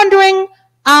 And I'm wondering,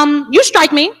 you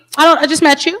strike me. I just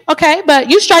met you, okay? But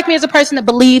you strike me as a person that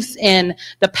believes in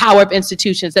the power of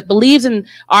institutions, that believes in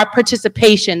our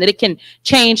participation, that it can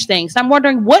change things. I'm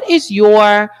wondering, what is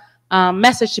your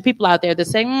message to people out there that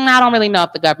say, I don't really know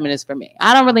if the government is for me.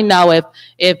 I don't really know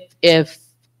if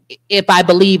I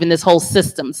believe in this whole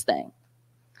systems thing.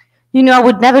 You know, I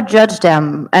would never judge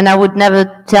them, and I would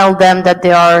never tell them that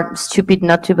they are stupid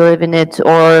not to believe in it,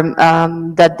 or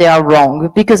that they are wrong,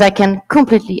 because I can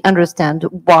completely understand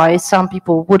why some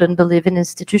people wouldn't believe in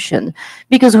institution,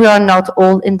 because we are not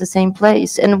all in the same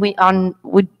place, and we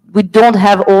we don't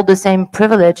have all the same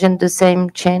privilege and the same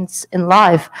chance in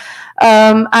life.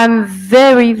 I'm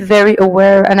very, very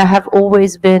aware, and I have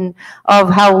always been,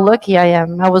 of how lucky I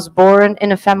am. I was born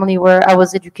in a family where I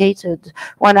was educated,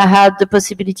 when I had the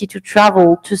possibility to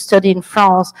travel, to study in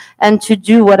France, and to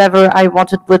do whatever I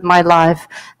wanted with my life.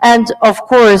 And of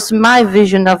course, my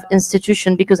vision of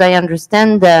institution, because I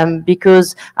understand them,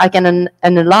 because I can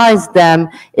analyze them,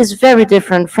 is very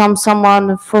different from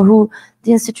someone for who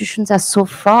the institutions are so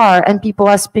far, and people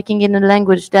are speaking in a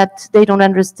language that they don't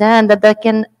understand, that they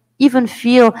can even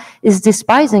feel is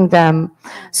despising them.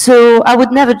 So I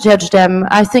would never judge them.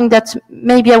 I think that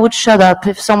maybe I would shut up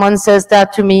if someone says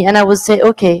that to me, and I would say,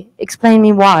 okay, explain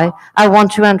me why. I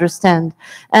want to understand.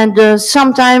 And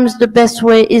sometimes the best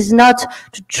way is not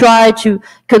to try to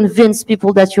convince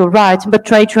people that you're right, but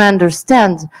try to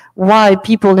understand why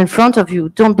people in front of you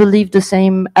don't believe the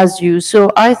same as you. So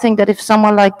I think that if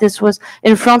someone like this was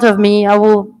in front of me, I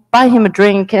will buy him a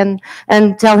drink and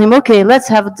tell him, okay, let's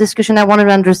have a discussion. I want to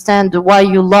understand why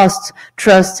you lost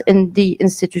trust in the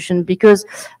institution, because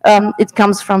it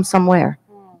comes from somewhere.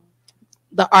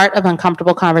 The art of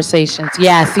uncomfortable conversations.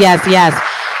 Yes, yes, yes.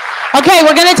 Okay,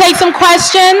 we're going to take some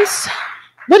questions.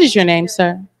 What is your name,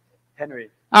 sir? Henry.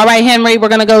 All right, Henry, we're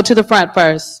going to go to the front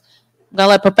first. I'm going to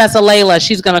let Professor Leila,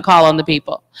 she's going to call on the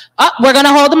people. Oh, we're going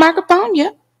to hold the microphone, yeah.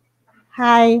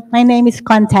 Hi, my name is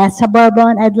Contessa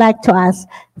Bourbon. I'd like to ask,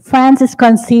 France is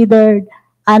considered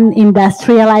an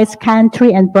industrialized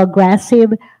country and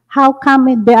progressive. How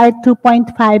come there are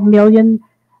 2.5 million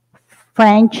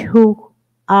French who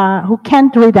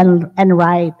can't read and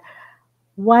write?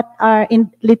 What are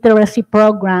literacy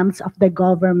programs of the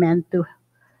government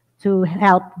to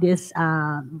help this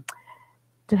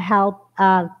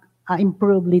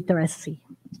improve literacy?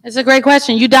 It's a great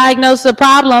question. You diagnose the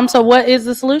problem, so what is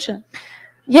the solution?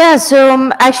 Yeah,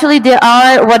 so actually there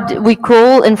are what we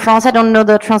call in France, I don't know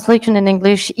the translation in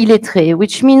English, illettrés,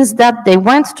 which means that they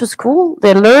went to school,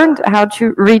 they learned how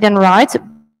to read and write,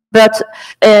 but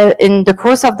in the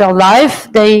course of their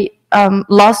life, they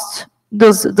lost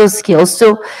those skills.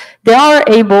 So they are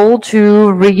able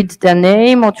to read their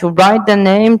name or to write their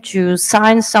name, to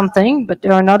sign something, but they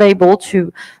are not able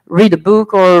to read a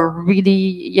book or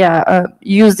really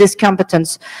use this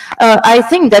competence. I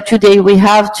think that today we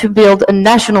have to build a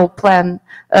national plan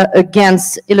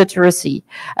against illiteracy.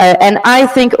 And I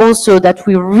think also that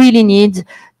we really need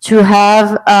to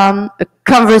have a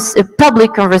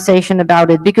public conversation about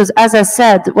it, because as I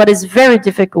said, what is very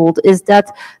difficult is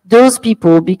that those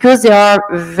people, because they are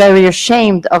very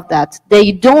ashamed of that,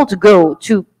 they don't go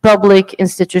to public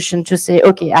institution to say,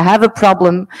 okay, I have a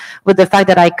problem with the fact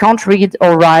that I can't read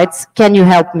or write, can you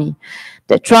help me?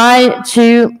 They try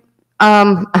to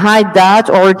hide that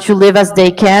or to live as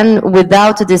they can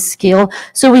without this skill.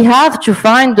 So we have to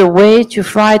find a way to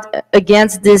fight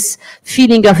against this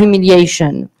feeling of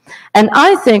humiliation. And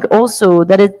I think also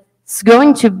that it's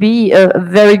going to be a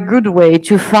very good way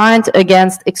to fight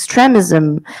against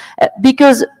extremism,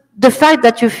 because the fact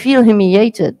that you feel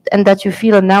humiliated and that you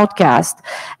feel an outcast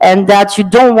and that you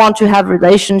don't want to have a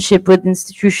relationship with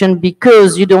institution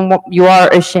because you are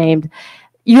ashamed,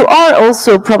 you are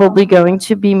also probably going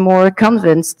to be more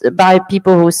convinced by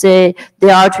people who say they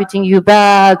are treating you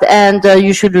bad and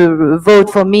you should vote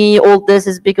for me. All this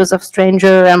is because of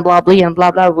stranger and blah blah and blah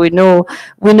blah. We know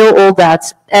all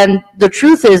that. And the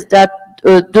truth is that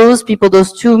those people,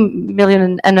 those 2.5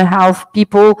 million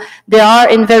people, they are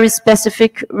in very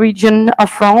specific region of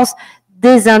France,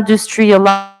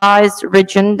 desindustrialized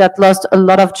region that lost a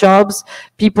lot of jobs,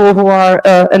 people who are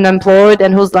unemployed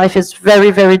and whose life is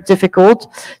very, very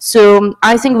difficult. So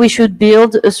I think we should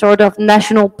build a sort of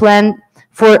national plan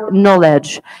for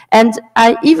knowledge. And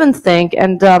I even think,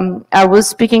 and I was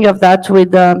speaking of that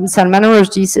with Salman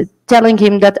Rushdie, telling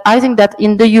him that I think that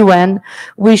in the UN,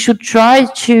 we should try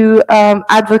to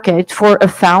advocate for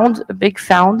a big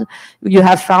fund. You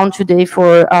have fund today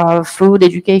for food,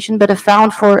 education, but a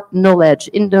fund for knowledge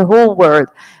in the whole world.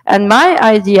 And my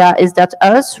idea is that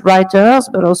us, writers,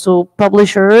 but also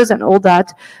publishers and all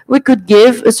that, we could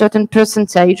give a certain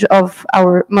percentage of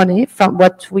our money from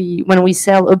when we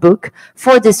sell a book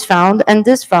for this fund, and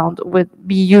this fund would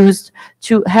be used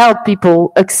to help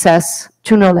people access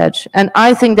to knowledge. And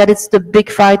I think that it's the big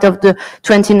fight of the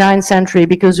 29th century,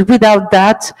 because without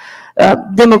that,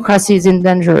 democracy is in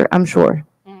danger, I'm sure.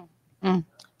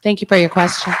 Thank you for your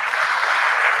question.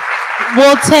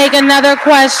 We'll take another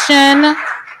question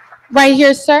right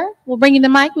here, sir. We'll bring you the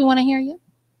mic. We want to hear you.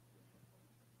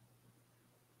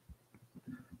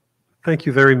 Thank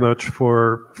you very much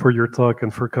for your talk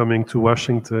and for coming to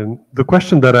Washington. The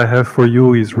question that I have for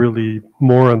you is really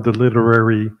more on the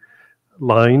literary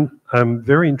line. I'm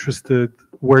very interested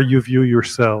where you view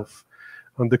yourself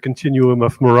on the continuum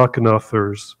of Moroccan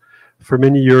authors. For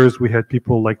many years, we had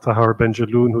people like Tahar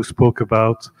Benjeloun who spoke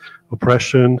about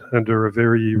oppression under a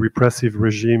very repressive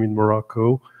regime in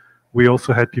Morocco. We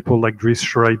also had people like Driss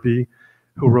Shraibi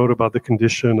who wrote about the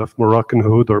condition of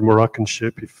Moroccanhood or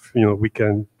Moroccanship, if we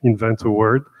can invent a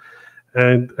word.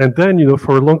 And then,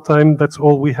 for a long time, that's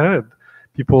all we had.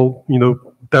 People,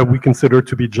 that we consider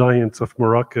to be giants of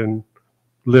Moroccan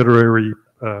literary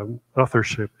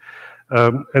authorship.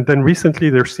 And then recently,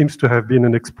 there seems to have been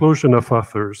an explosion of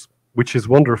authors, which is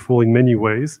wonderful in many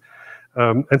ways.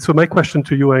 And so my question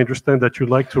to you, I understand that you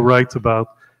like to write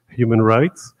about human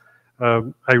rights.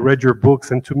 I read your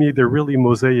books, and to me, they're really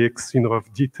mosaics,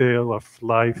 of detail, of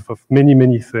life, of many,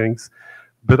 many things.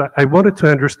 But I wanted to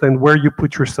understand where you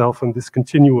put yourself on this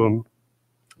continuum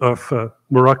of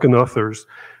Moroccan authors.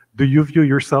 Do you view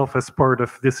yourself as part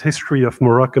of this history of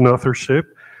Moroccan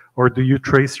authorship, or do you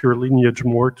trace your lineage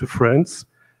more to France?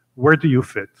 Where do you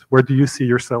fit? Where do you see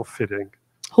yourself fitting?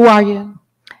 Who are you?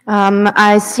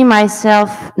 I see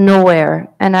myself nowhere,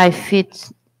 and I fit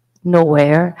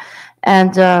nowhere.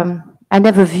 And I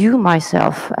never view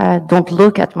myself. I don't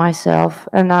look at myself,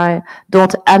 and I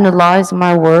don't analyze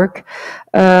my work.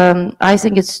 I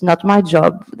think it's not my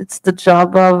job. It's the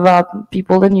job of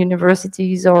people in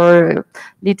universities or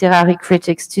literary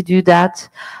critics to do that.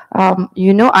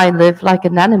 I live like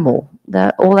an animal.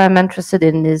 All I'm interested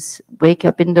in is wake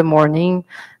up in the morning,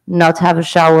 not have a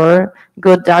shower,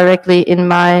 go directly in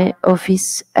my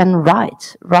office and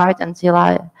write until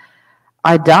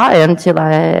I die, until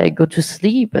I go to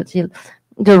sleep, until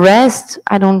the rest,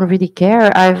 I don't really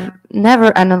care. I've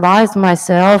never analyzed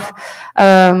myself.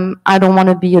 I don't want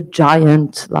to be a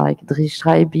giant like Driss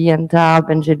Shraibi and Tahar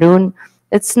Benjeloun.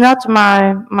 It's not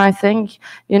my thing.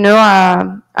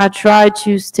 I try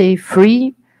to stay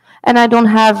free, and I don't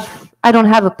have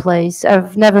a place.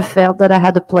 I've never felt that I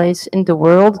had a place in the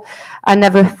world. I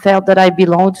never felt that I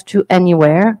belonged to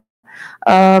anywhere.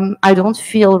 I don't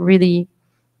feel really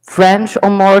French or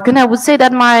Moroccan. I would say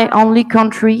that my only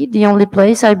country, the only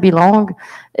place I belong,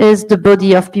 is the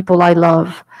body of people I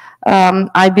love.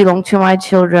 I belong to my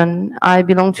children. I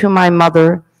belong to my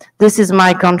mother. This is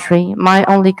my country. My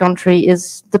only country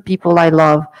is the people I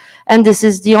love. And this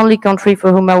is the only country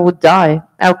for whom I would die.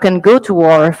 I can go to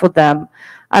war for them.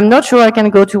 I'm not sure I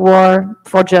can go to war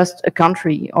for just a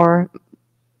country or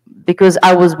because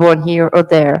I was born here or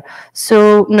there.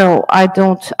 So no, I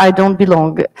don't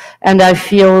belong. And I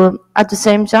feel at the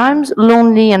same time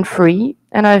lonely and free.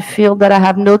 And I feel that I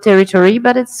have no territory,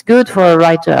 but it's good for a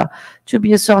writer to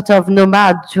be a sort of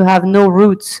nomad, to have no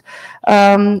roots,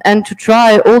 and to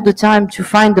try all the time to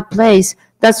find a place.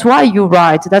 That's why you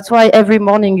write. That's why every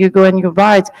morning you go and you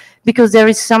write, because there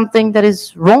is something that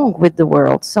is wrong with the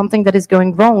world, something that is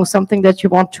going wrong, something that you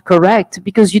want to correct,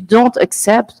 because you don't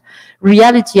accept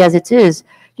reality as it is.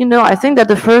 I think that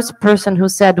the first person who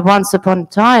said once upon a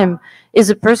time is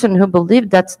a person who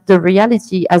believed that the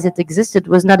reality as it existed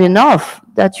was not enough,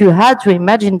 that you had to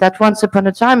imagine that once upon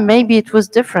a time maybe it was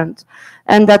different,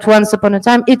 and that once upon a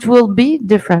time it will be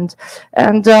different.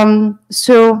 And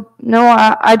so, no,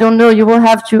 I don't know. You will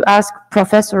have to ask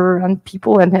professor and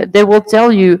people, and they will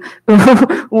tell you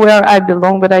where I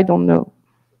belong, but I don't know.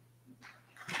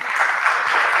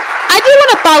 I do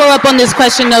want to follow up on this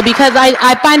question, though, because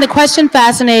I find the question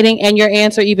fascinating and your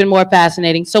answer even more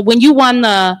fascinating. So when you won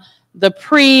the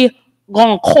Prix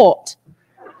Goncourt,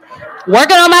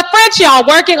 working on my French, y'all,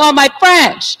 working on my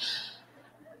French.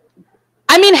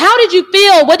 I mean, how did you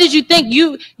feel? What did you think?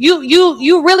 You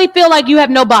really feel like you have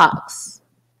no box.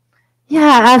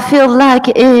 Yeah, I feel like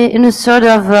in a sort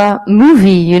of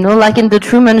movie, like in the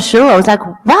Truman Show. I was like,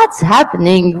 what's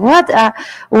happening? Why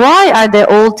are they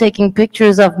all taking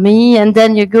pictures of me? And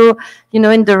then you go,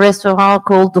 in the restaurant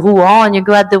called Rouen, and you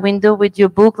go at the window with your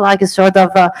book like a sort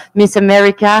of Miss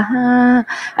America,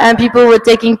 and people were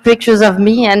taking pictures of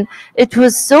me, and it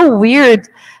was so weird.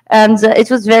 And it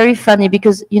was very funny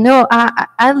because,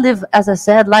 I live, as I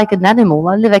said, like an animal.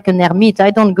 I live like an hermit.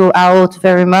 I don't go out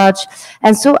very much.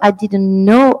 And so I didn't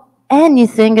know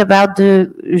anything about the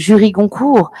Jury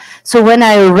Goncourt. So when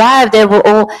I arrived, they were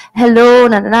all, hello,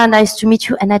 nice to meet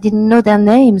you. And I didn't know their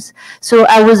names. So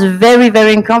I was very,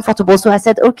 very uncomfortable. So I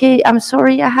said, okay, I'm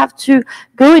sorry, I have to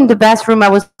go in the bathroom. I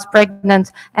was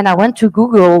pregnant. And I went to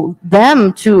Google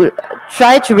them to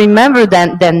try to remember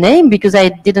their name because I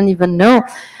didn't even know.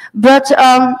 But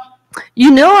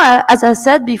You know, as I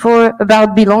said before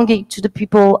about belonging to the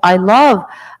people I love,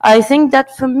 I think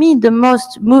that for me, the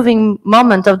most moving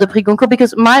moment of the Prix Goncourt,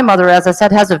 because my mother, as I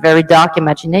said, has a very dark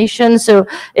imagination. So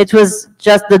it was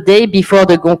just the day before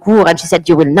the Goncourt, and she said,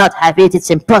 "You will not have it. It's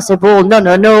impossible. No,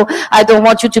 no, no. I don't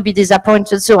want you to be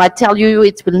disappointed. So I tell you,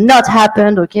 it will not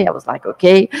happen." Okay. I was like,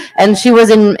 okay. And she was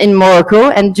in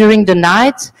Morocco, and during the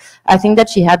night, I think that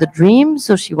she had a dream.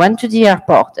 So she went to the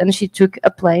airport and she took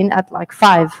a plane at like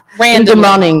 5 in the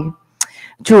morning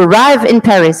to arrive in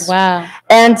Paris. Wow.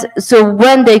 And so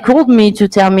when they called me to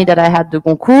tell me that I had the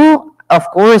Goncourt, of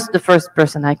course, the first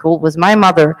person I called was my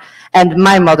mother. And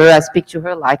my mother, I speak to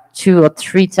her like 2 or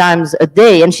 3 times a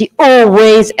day, and she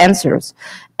always answers.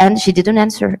 And she didn't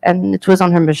answer, and it was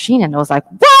on her machine. And I was like,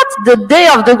 what? The day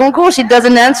of the Goncourt, she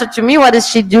doesn't answer to me. What is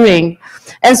she doing?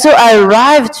 And so I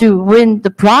arrived to win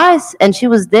the prize, and she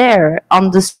was there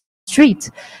on the street.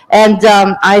 And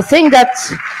I think that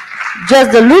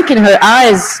just the look in her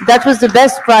eyes, that was the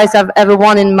best prize I've ever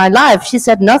won in my life. She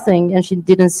said nothing, and she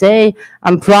didn't say,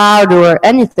 "I'm proud" or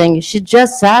anything. She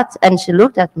just sat and she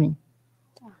looked at me.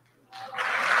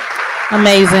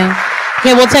 Amazing.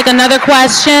 Okay, we'll take another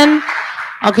question.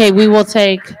 Okay, we'll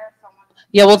take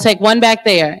one back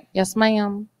there. Yes,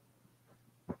 ma'am.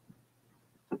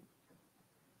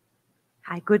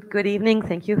 Hi, good evening.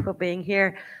 Thank you for being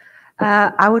here.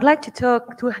 I would like to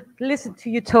listen to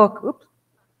you talk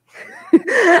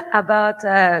about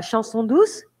chansons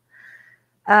douces.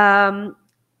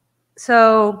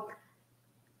 So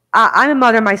I'm a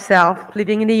mother myself,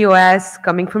 living in the US,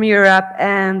 coming from Europe,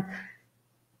 and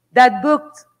that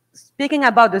book, speaking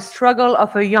about the struggle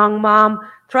of a young mom,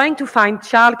 trying to find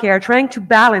childcare, trying to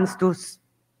balance those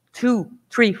 2,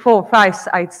 3, 4, 5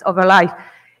 sides of her life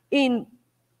in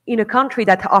a country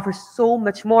that offers so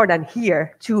much more than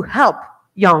here to help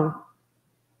young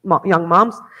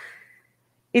moms.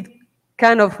 It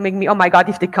kind of made me, oh my God,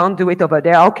 if they can't do it over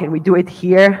there, how can we do it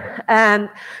here? And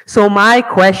so my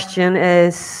question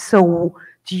is, so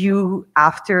do you,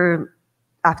 after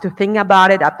thinking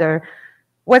about it,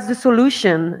 what's the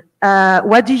solution?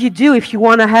 What do you do if you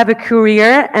want to have a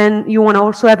career and you want to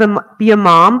also be a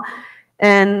mom?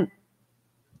 And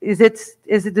is it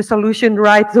the solution,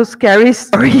 right? Those scary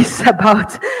stories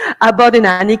about a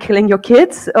nanny killing your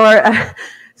kids, or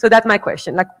so that's my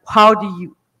question. Like, how do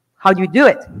you do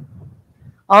it?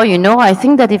 Oh, you know, I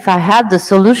think that if I had the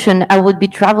solution, I would be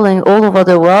traveling all over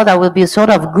the world. I would be a sort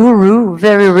of guru,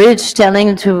 very rich,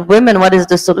 telling to women what is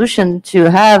the solution to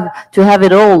have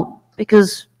it all.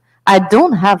 Because I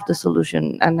don't have the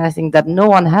solution, and I think that no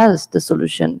one has the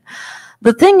solution.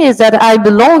 The thing is that I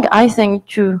belong, I think,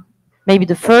 to maybe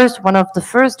one of the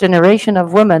first generation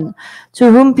of women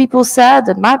to whom people said,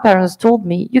 that my parents told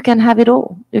me, you can have it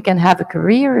all. You can have a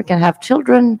career, you can have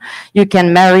children, you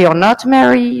can marry or not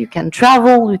marry, you can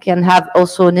travel, you can have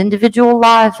also an individual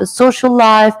life, a social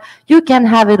life, you can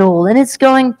have it all, and it's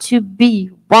going to be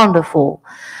wonderful.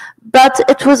 But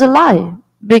it was a lie,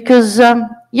 because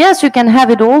yes, you can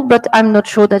have it all, but I'm not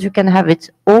sure that you can have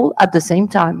it all at the same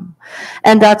time.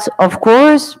 And that, of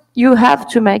course, you have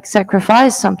to make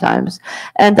sacrifice sometimes,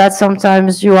 and that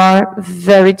sometimes you are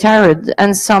very tired,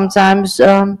 and sometimes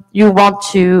you want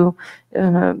to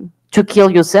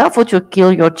kill yourself or to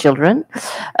kill your children.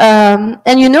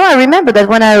 And you know, I remember that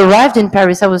when I arrived in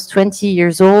Paris, I was 20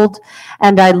 years old,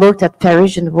 and I looked at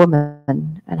Parisian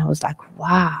women, and I was like,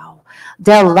 wow.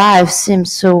 Their lives seem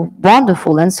so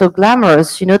wonderful and so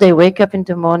glamorous. You know, they wake up in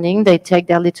the morning, they take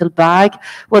their little bag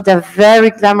with their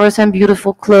very glamorous and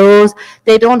beautiful clothes.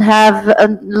 They don't have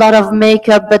a lot of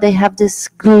makeup, but they have this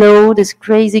glow, this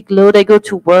crazy glow. They go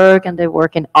to work and they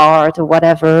work in art or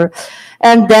whatever.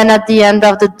 And then at the end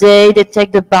of the day, they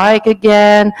take the bike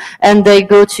again and they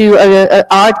go to an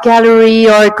art gallery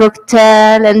or a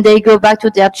cocktail, and they go back to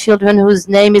their children whose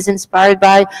name is inspired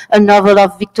by a novel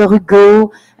of Victor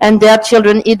Hugo, and their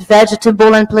children eat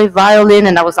vegetable and play violin.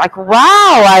 And I was like,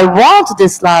 wow, I want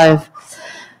this life.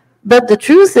 But the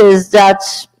truth is that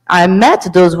I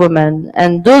met those women,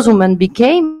 and those women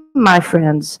became my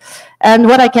friends. And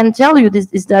what I can tell you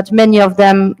is that many of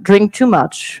them drink too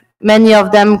much. Many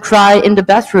of them cry in the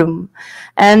bathroom,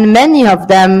 and many of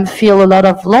them feel a lot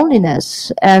of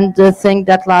loneliness and think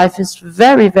that life is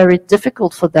very, very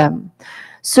difficult for them.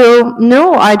 So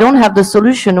no, I don't have the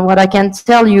solution. What I can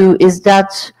tell you is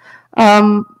that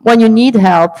when you need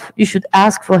help, you should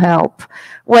ask for help.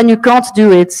 When you can't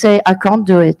do it, say, I can't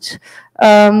do it.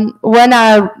 When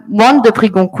I won the Prix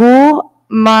Goncourt,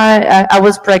 I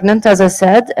was pregnant, as I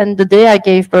said, and the day I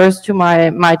gave birth to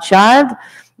my child,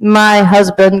 My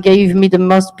husband gave me the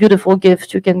most beautiful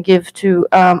gift you can give to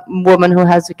a woman who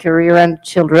has a career and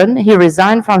children. He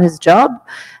resigned from his job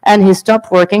and he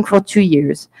stopped working for 2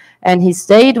 years. And he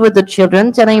stayed with the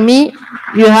children, telling me,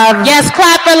 you have... Yes,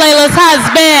 clap for Leila's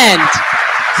husband.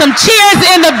 Some cheers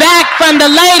in the back from the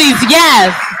ladies,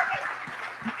 yes.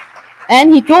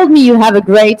 And he told me, you have a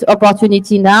great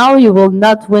opportunity now. You will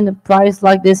not win a prize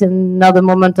like this in another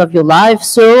moment of your life.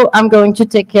 So I'm going to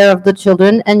take care of the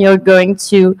children and you're going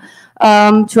to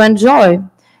enjoy.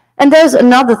 And there's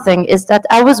another thing, is that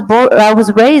I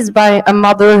was raised by a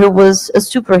mother who was a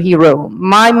superhero.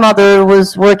 My mother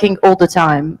was working all the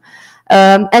time.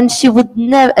 And she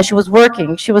was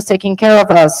working, she was taking care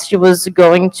of us, she was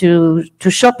going to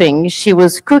shopping, she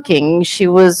was cooking, she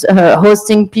was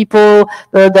hosting people,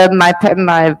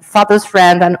 my father's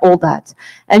friend and all that.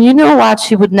 And you know what?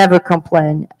 She would never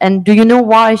complain. And do you know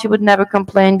why she would never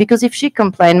complain? Because if she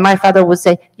complained, my father would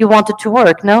say, you wanted to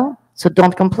work, no? So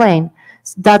don't complain.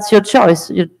 That's your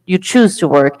choice. You choose to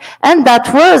work. And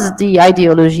that was the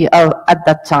ideology at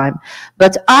that time.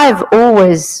 But I've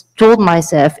always told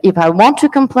myself, if I want to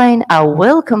complain, I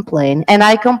will complain. And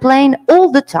I complain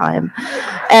all the time.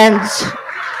 And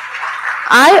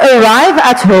I arrive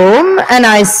at home and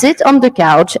I sit on the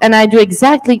couch and I do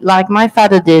exactly like my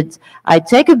father did. I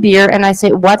take a beer and I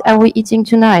say, what are we eating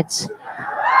tonight?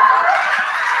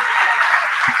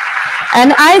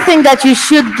 And I think that you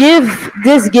should give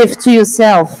this gift to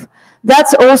yourself.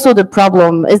 That's also the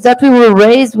problem, is that we were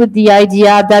raised with the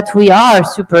idea that we are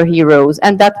superheroes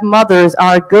and that mothers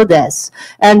are goddess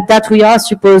and that we are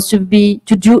supposed to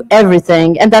do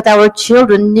everything and that our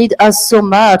children need us so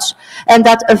much and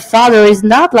that a father is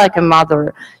not like a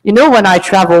mother. You know, when I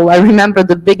travel, I remember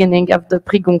the beginning of the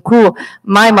Prix Goncourt,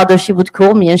 my mother, she would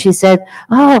call me and she said,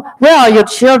 oh, where are your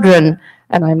children?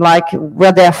 And I'm like,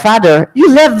 well, their father,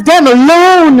 you left them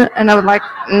alone. And I was like,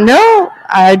 no,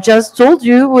 I just told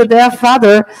you with their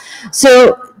father.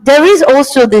 So there is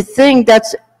also the thing that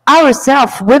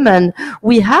ourselves, women,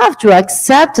 we have to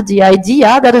accept the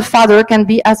idea that a father can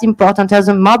be as important as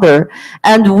a mother.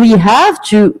 And we have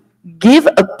to give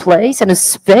a place and a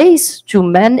space to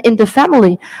men in the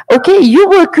family. Okay, you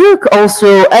will cook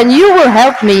also, and you will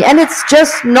help me, and it's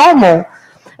just normal.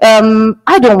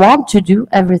 I don't want to do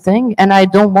everything, and I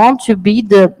don't want to be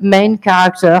the main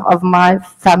character of my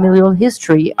familial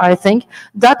history. I think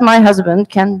that my husband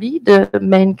can be the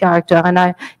main character,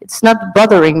 and it's not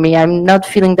bothering me. I'm not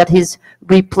feeling that he's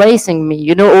replacing me.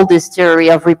 You know, all this theory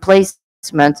of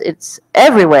replacement, it's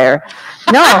everywhere.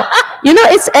 No, you know,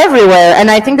 it's everywhere.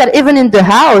 And I think that even in the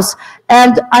house,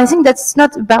 and I think that's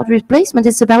not about replacement,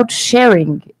 it's about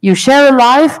sharing. You share a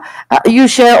life, you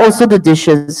share also the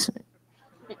dishes.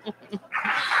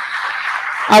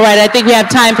 All right, I think we have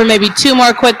time for maybe 2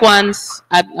 more quick ones.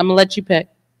 I'm going to let you pick.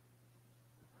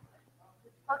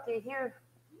 Okay, here.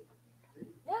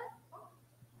 Yeah.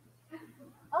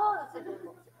 Oh, that's a good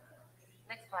one.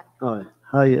 Next one.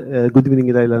 Hi, good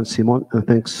evening, Leila and Simone, and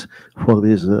thanks for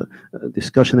this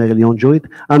discussion. I really enjoyed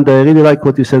it. And I really like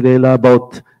what you said, Leila,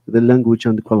 about the language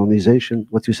and the colonization.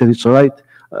 What you said, it's all right,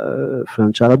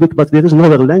 French, Arabic, but there is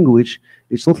another language.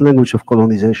 It's not language of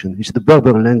colonization. It's the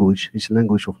Berber language. It's the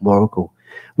language of Morocco.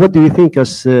 What do you think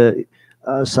as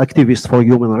activists for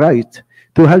human rights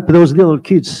to help those little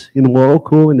kids in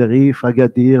Morocco, in the Rif,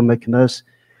 Agadir, Meknes,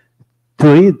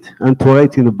 to read and to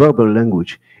write in the Berber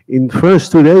language? In France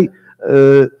today,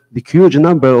 the huge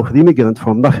number of the immigrants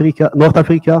from North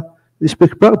Africa, they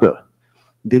speak Berber.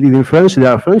 They live in France, they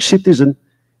are French citizens,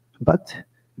 but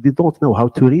they don't know how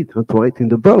to read and to write in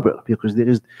the Berber because there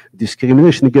is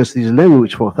discrimination against this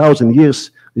language for 1,000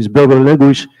 years. This Berber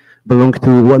language belonged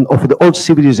to one of the old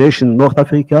civilizations in North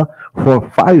Africa for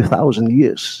 5,000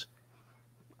 years.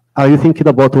 Are you thinking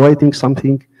about writing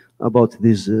something about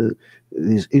this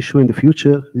issue in the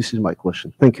future? This is my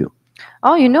question. Thank you.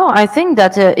 Oh, you know, I think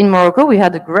that in Morocco we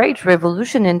had a great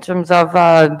revolution in terms of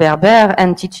Berber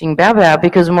and teaching Berber,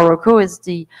 because Morocco is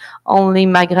the only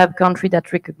Maghreb country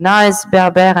that recognized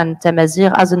Berber and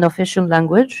Tamazight as an official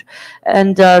language.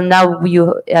 And now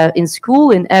in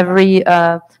school, in every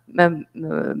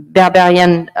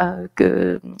Berberian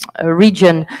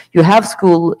region, you have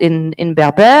school in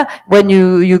Berber. When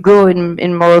you go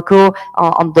in Morocco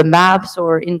on the maps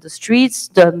or in the streets,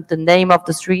 the name of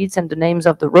the streets and the names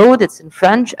of the road, it's in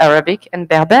French, Arabic, and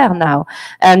Berber now.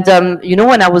 And you know,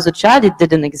 when I was a child, it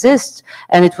didn't exist,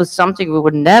 and it was something we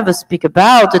would never speak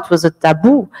about. It was a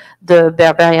taboo. The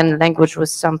Berberian language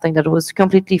was something that was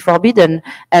completely forbidden.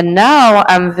 And now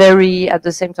I'm very, at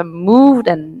the same time, moved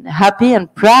and happy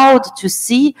and proud to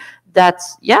see that,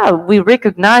 yeah, we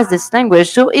recognize this language.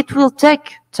 So it will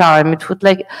take time. It would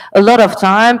take a lot of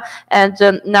time, and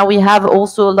now we have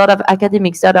also a lot of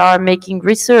academics that are making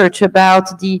research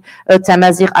about the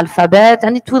Tamazight alphabet,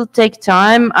 and it will take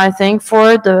time, I think,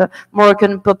 for the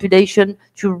Moroccan population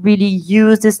to really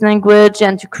use this language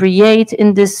and to create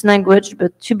in this language.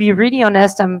 But to be really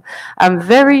honest, I'm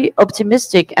very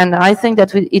optimistic, and I think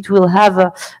that it will have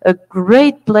a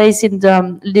great place in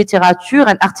the literature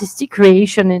and artistic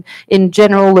creation in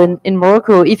general in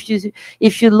Morocco. If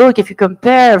you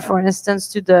compare, for instance,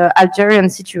 to the Algerian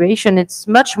situation, it's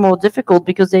much more difficult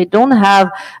because they don't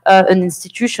have an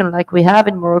institution like we have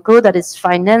in Morocco that is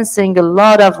financing a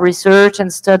lot of research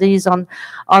and studies on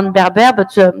Berber,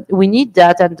 but we need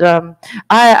that. And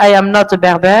I am not a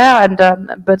Berber, and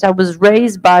but I was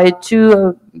raised by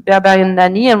two Berberian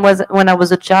nanny, and when I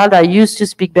was a child, I used to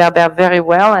speak Berber very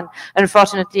well, and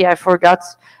unfortunately, I forgot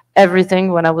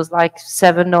everything when I was like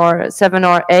 7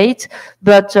 or 8.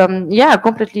 But yeah, I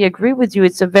completely agree with you.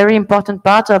 It's a very important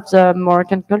part of the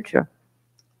Moroccan culture.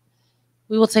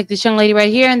 We will take this young lady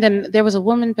right here, and then there was a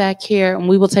woman back here, and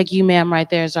we will take you, ma'am, right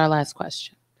there as our last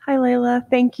question. Hi, Leila.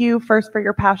 Thank you first for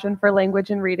your passion for language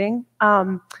and reading,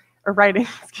 or writing,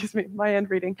 excuse me, my end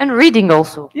reading. And reading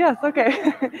also. Yes,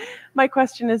 okay. My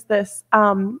question is this.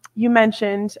 You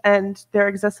mentioned, and there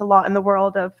exists a lot in the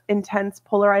world of intense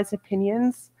polarized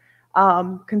opinions,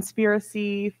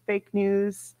 conspiracy, fake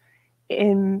news.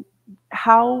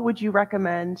 How would you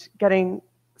recommend getting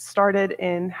started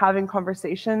in having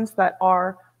conversations that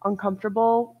are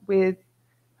uncomfortable with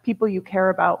people you care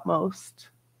about most?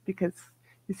 Because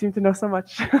you seem to know so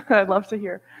much. I'd love to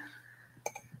hear.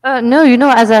 No,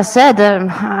 as I said,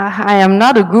 I am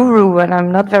not a guru and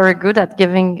I'm not very good at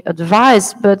giving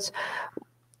advice, but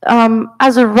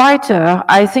as a writer,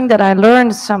 I think that I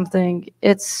learned something.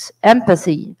 It's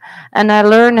empathy. And I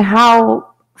learned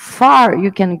how far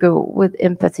you can go with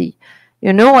empathy.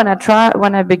 When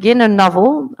I begin a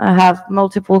novel, I have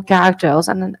multiple characters,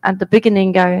 and at the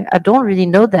beginning, I don't really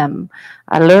know them.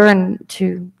 I learn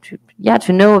to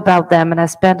know about them, and I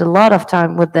spend a lot of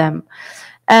time with them.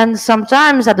 And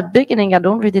sometimes at the beginning, I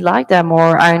don't really like them,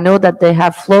 or I know that they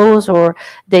have flaws, or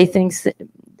they think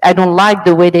I don't like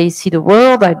the way they see the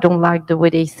world. I don't like the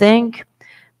way they think.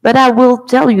 But I will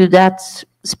tell you that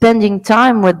spending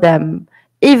time with them,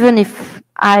 even if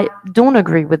I don't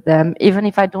agree with them, even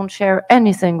if I don't share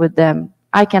anything with them,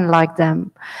 I can like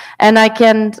them. And I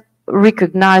can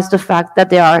recognize the fact that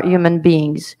they are human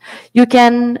beings. You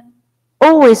can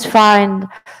always find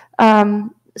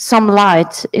some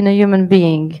light in a human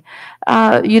being.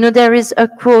 There is a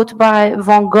quote by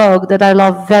Van Gogh that I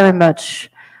love very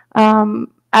much.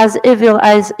 As evil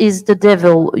as is the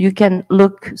devil, you can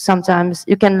look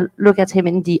at him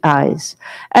in the eyes.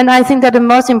 And I think that the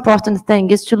most important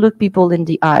thing is to look people in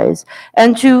the eyes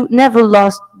and to never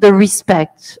lose the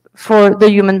respect for the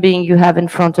human being you have in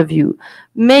front of you.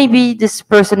 Maybe this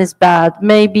person is bad.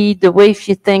 Maybe the way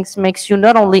she thinks makes you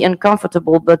not only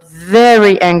uncomfortable, but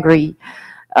very angry.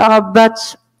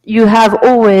 But you have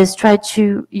always tried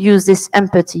to use this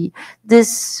empathy,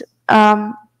 this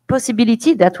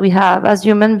possibility that we have as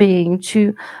human beings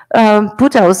to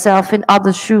put ourselves in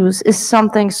other shoes is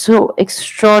something so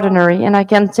extraordinary. And I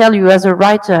can tell you, as a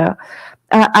writer,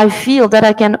 I feel that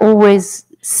I can always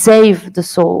save the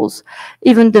souls,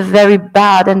 even the very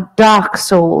bad and dark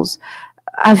souls.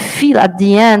 I feel at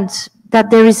the end that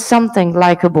there is something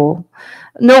likable.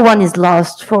 No one is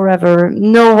lost forever.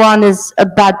 No one is a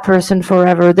bad person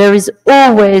forever. There is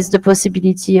always the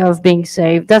possibility of being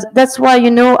saved. That's why,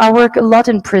 I work a lot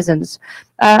in prisons.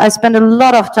 I spend a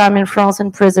lot of time in France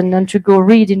in prison, and to go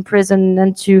read in prison,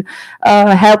 and to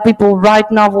help people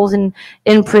write novels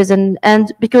in prison.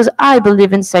 And because I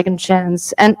believe in second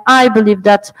chance, and I believe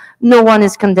that no one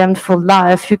is condemned for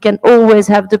life, you can always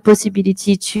have the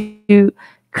possibility to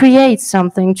create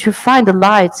something, to find a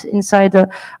light inside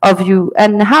of you.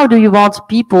 And how do you want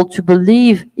people to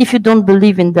believe if you don't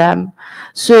believe in them?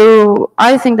 So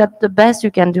I think that the best you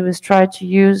can do is try to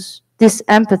use this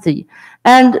empathy,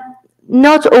 and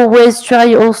not always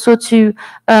try also to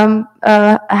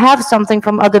have something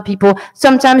from other people.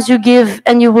 Sometimes you give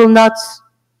and you will not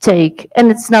take, and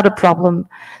it's not a problem.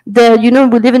 We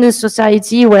live in a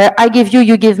society where I give you,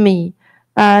 you give me.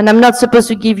 And I'm not supposed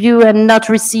to give you and not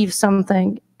receive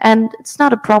something. And it's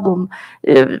not a problem.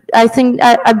 I think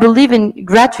I believe in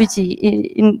gratuity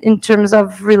in terms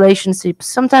of relationships.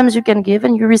 Sometimes you can give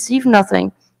and you receive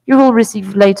nothing. You will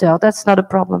receive later. That's not a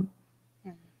problem.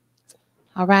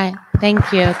 All right.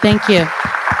 Thank you. Thank you.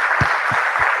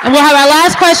 And we'll have our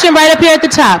last question right up here at the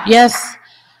top. Yes.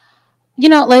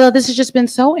 Leila, this has just been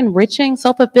so enriching,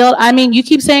 so fulfilled. I mean, you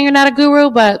keep saying you're not a guru,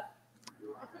 but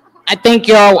I think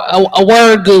you're a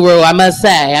word guru, I must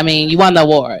say. I mean, you won the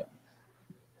award.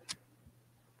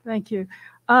 Thank you.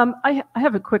 I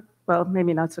have a quick, well,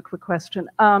 maybe not so quick question.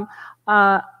 I'm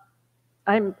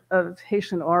of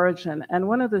Haitian origin, and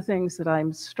one of the things that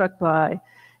I'm struck by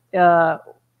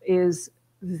is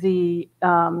the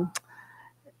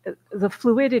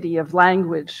fluidity of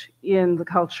language in the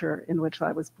culture in which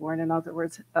I was born. In other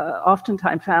words,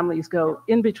 oftentimes families go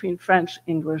in between French,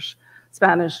 English,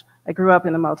 Spanish. I grew up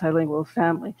in a multilingual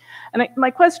family. And my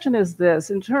question is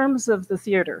this: in terms of the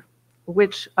theater,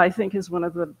 which I think is one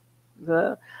of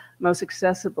the most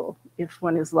accessible, if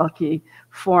one is lucky,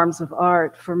 forms of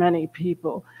art for many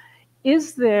people,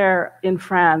 is there in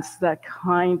France that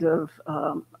kind of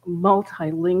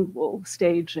multilingual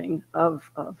staging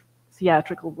of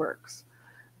theatrical works?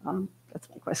 That's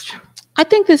my question. I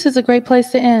think this is a great place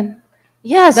to end.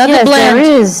 Yes,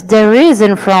 yes, there is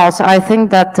in France. I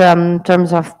think that in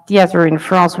terms of theater in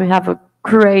France, we have a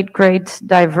great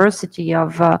diversity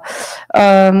of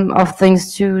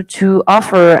things to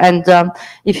offer. And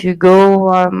if you go,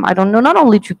 I don't know, not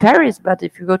only to Paris, but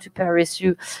if you go to Paris,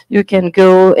 you can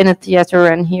go in a theater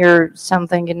and hear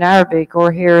something in Arabic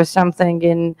or hear something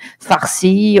in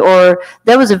Farsi. Or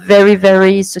there was a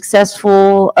very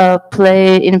successful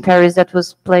play in Paris that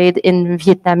was played in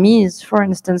Vietnamese, for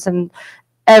instance, and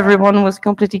everyone was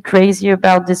completely crazy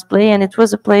about this play, and it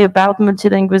was a play about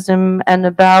multilingualism and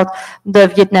about the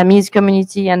Vietnamese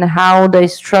community and how they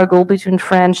struggle between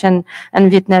French and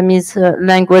Vietnamese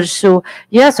language. So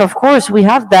yes, of course, we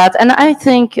have that. And I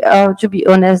think, to be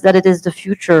honest, that it is the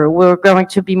future. We're going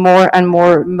to be more and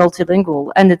more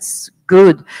multilingual, and it's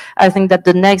good. I think that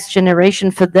the next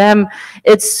generation, for them,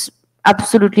 it's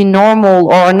absolutely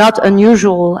normal, or not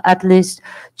unusual at least,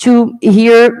 to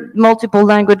hear multiple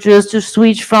languages, to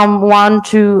switch from one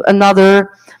to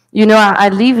another. You know, I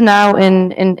live now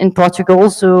in Portugal,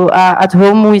 so at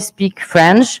home we speak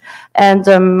French, and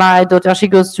my daughter, she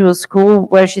goes to a school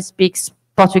where she speaks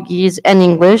Portuguese and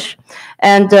English.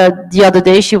 And the other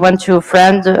day she went to a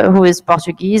friend who is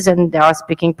Portuguese, and they are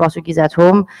speaking Portuguese at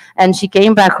home, and she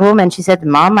came back home and she said,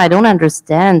 "Mom, I don't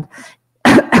understand."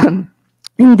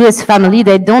 In this family,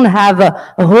 they don't have a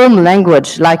home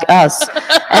language like us.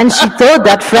 And she thought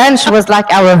that French was like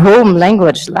our home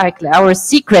language, like our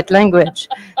secret language.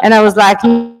 And I was like,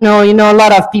 no, you know, a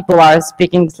lot of people are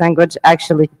speaking this language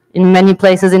actually in many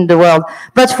places in the world.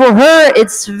 But for her,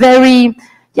 it's very,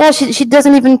 yeah, she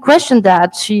doesn't even question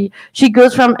that. She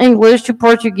goes from English to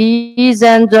Portuguese,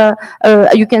 and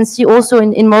you can see also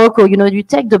in Morocco, you know, you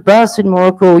take the bus in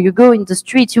Morocco, you go in the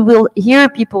street, you will hear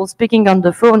people speaking on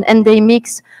the phone, and they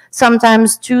mix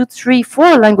sometimes 2, 3,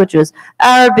 4 languages,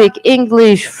 Arabic,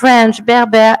 English, French,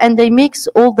 Berber, and they mix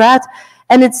all that.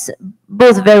 And it's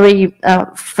both very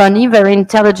funny, very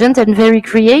intelligent, and very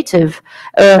creative,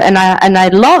 and I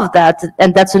love that.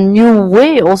 And that's a new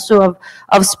way also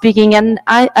of speaking. And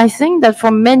I think that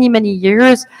for many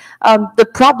years, the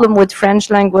problem with French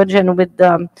language and with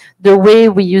the way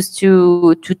we used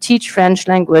to teach French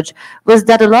language was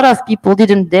that a lot of people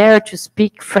didn't dare to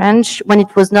speak French when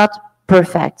it was not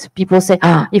perfect. People say,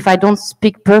 if I don't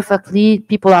speak perfectly,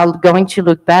 people are going to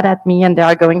look bad at me and they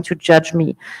are going to judge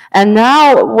me. And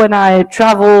now when I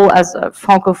travel as a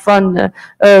Francophone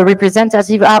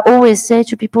representative, I always say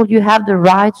to people, you have the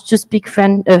right to speak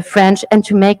French and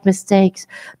to make mistakes.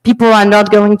 People are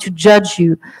not going to judge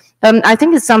you. I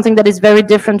think it's something that is very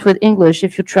different with English.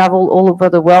 If you travel all over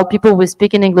the world, people will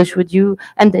speak in English with you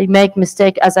and they make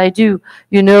mistakes, as I do.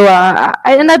 You know,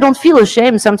 and I don't feel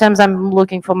ashamed. Sometimes I'm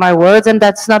looking for my words, and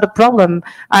that's not a problem.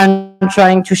 I'm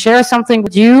trying to share something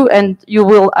with you, and you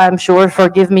will, I'm sure,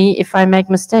 forgive me if I make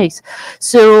mistakes.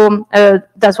 So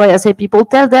that's why I say, people,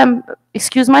 tell them,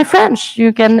 excuse my French.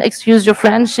 You can excuse your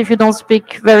French if you don't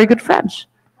speak very good French.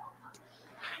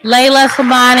 Leila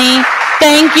Slimani,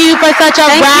 thank you for such a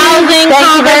rousing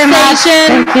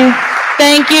conversation. Thank you.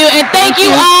 Thank you. And thank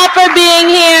you all for being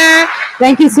here.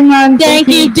 Thank you, Simone. Thank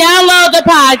you. Download the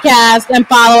podcast and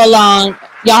follow along.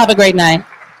 Y'all have a great night.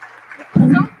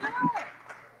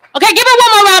 Okay, give her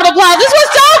one more round of applause. This was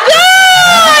so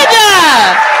good.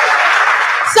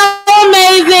 So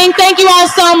amazing. Thank you all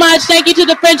so much. Thank you to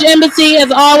the French Embassy,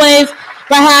 as always,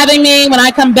 for having me. When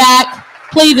I come back,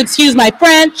 please excuse my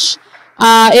French.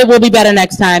 It will be better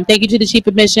next time. Thank you to the Chief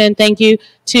of Mission. Thank you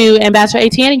to Ambassador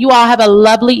Etienne. And you all have a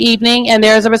lovely evening. And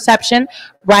there is a reception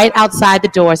right outside the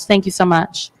doors. Thank you so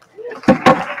much.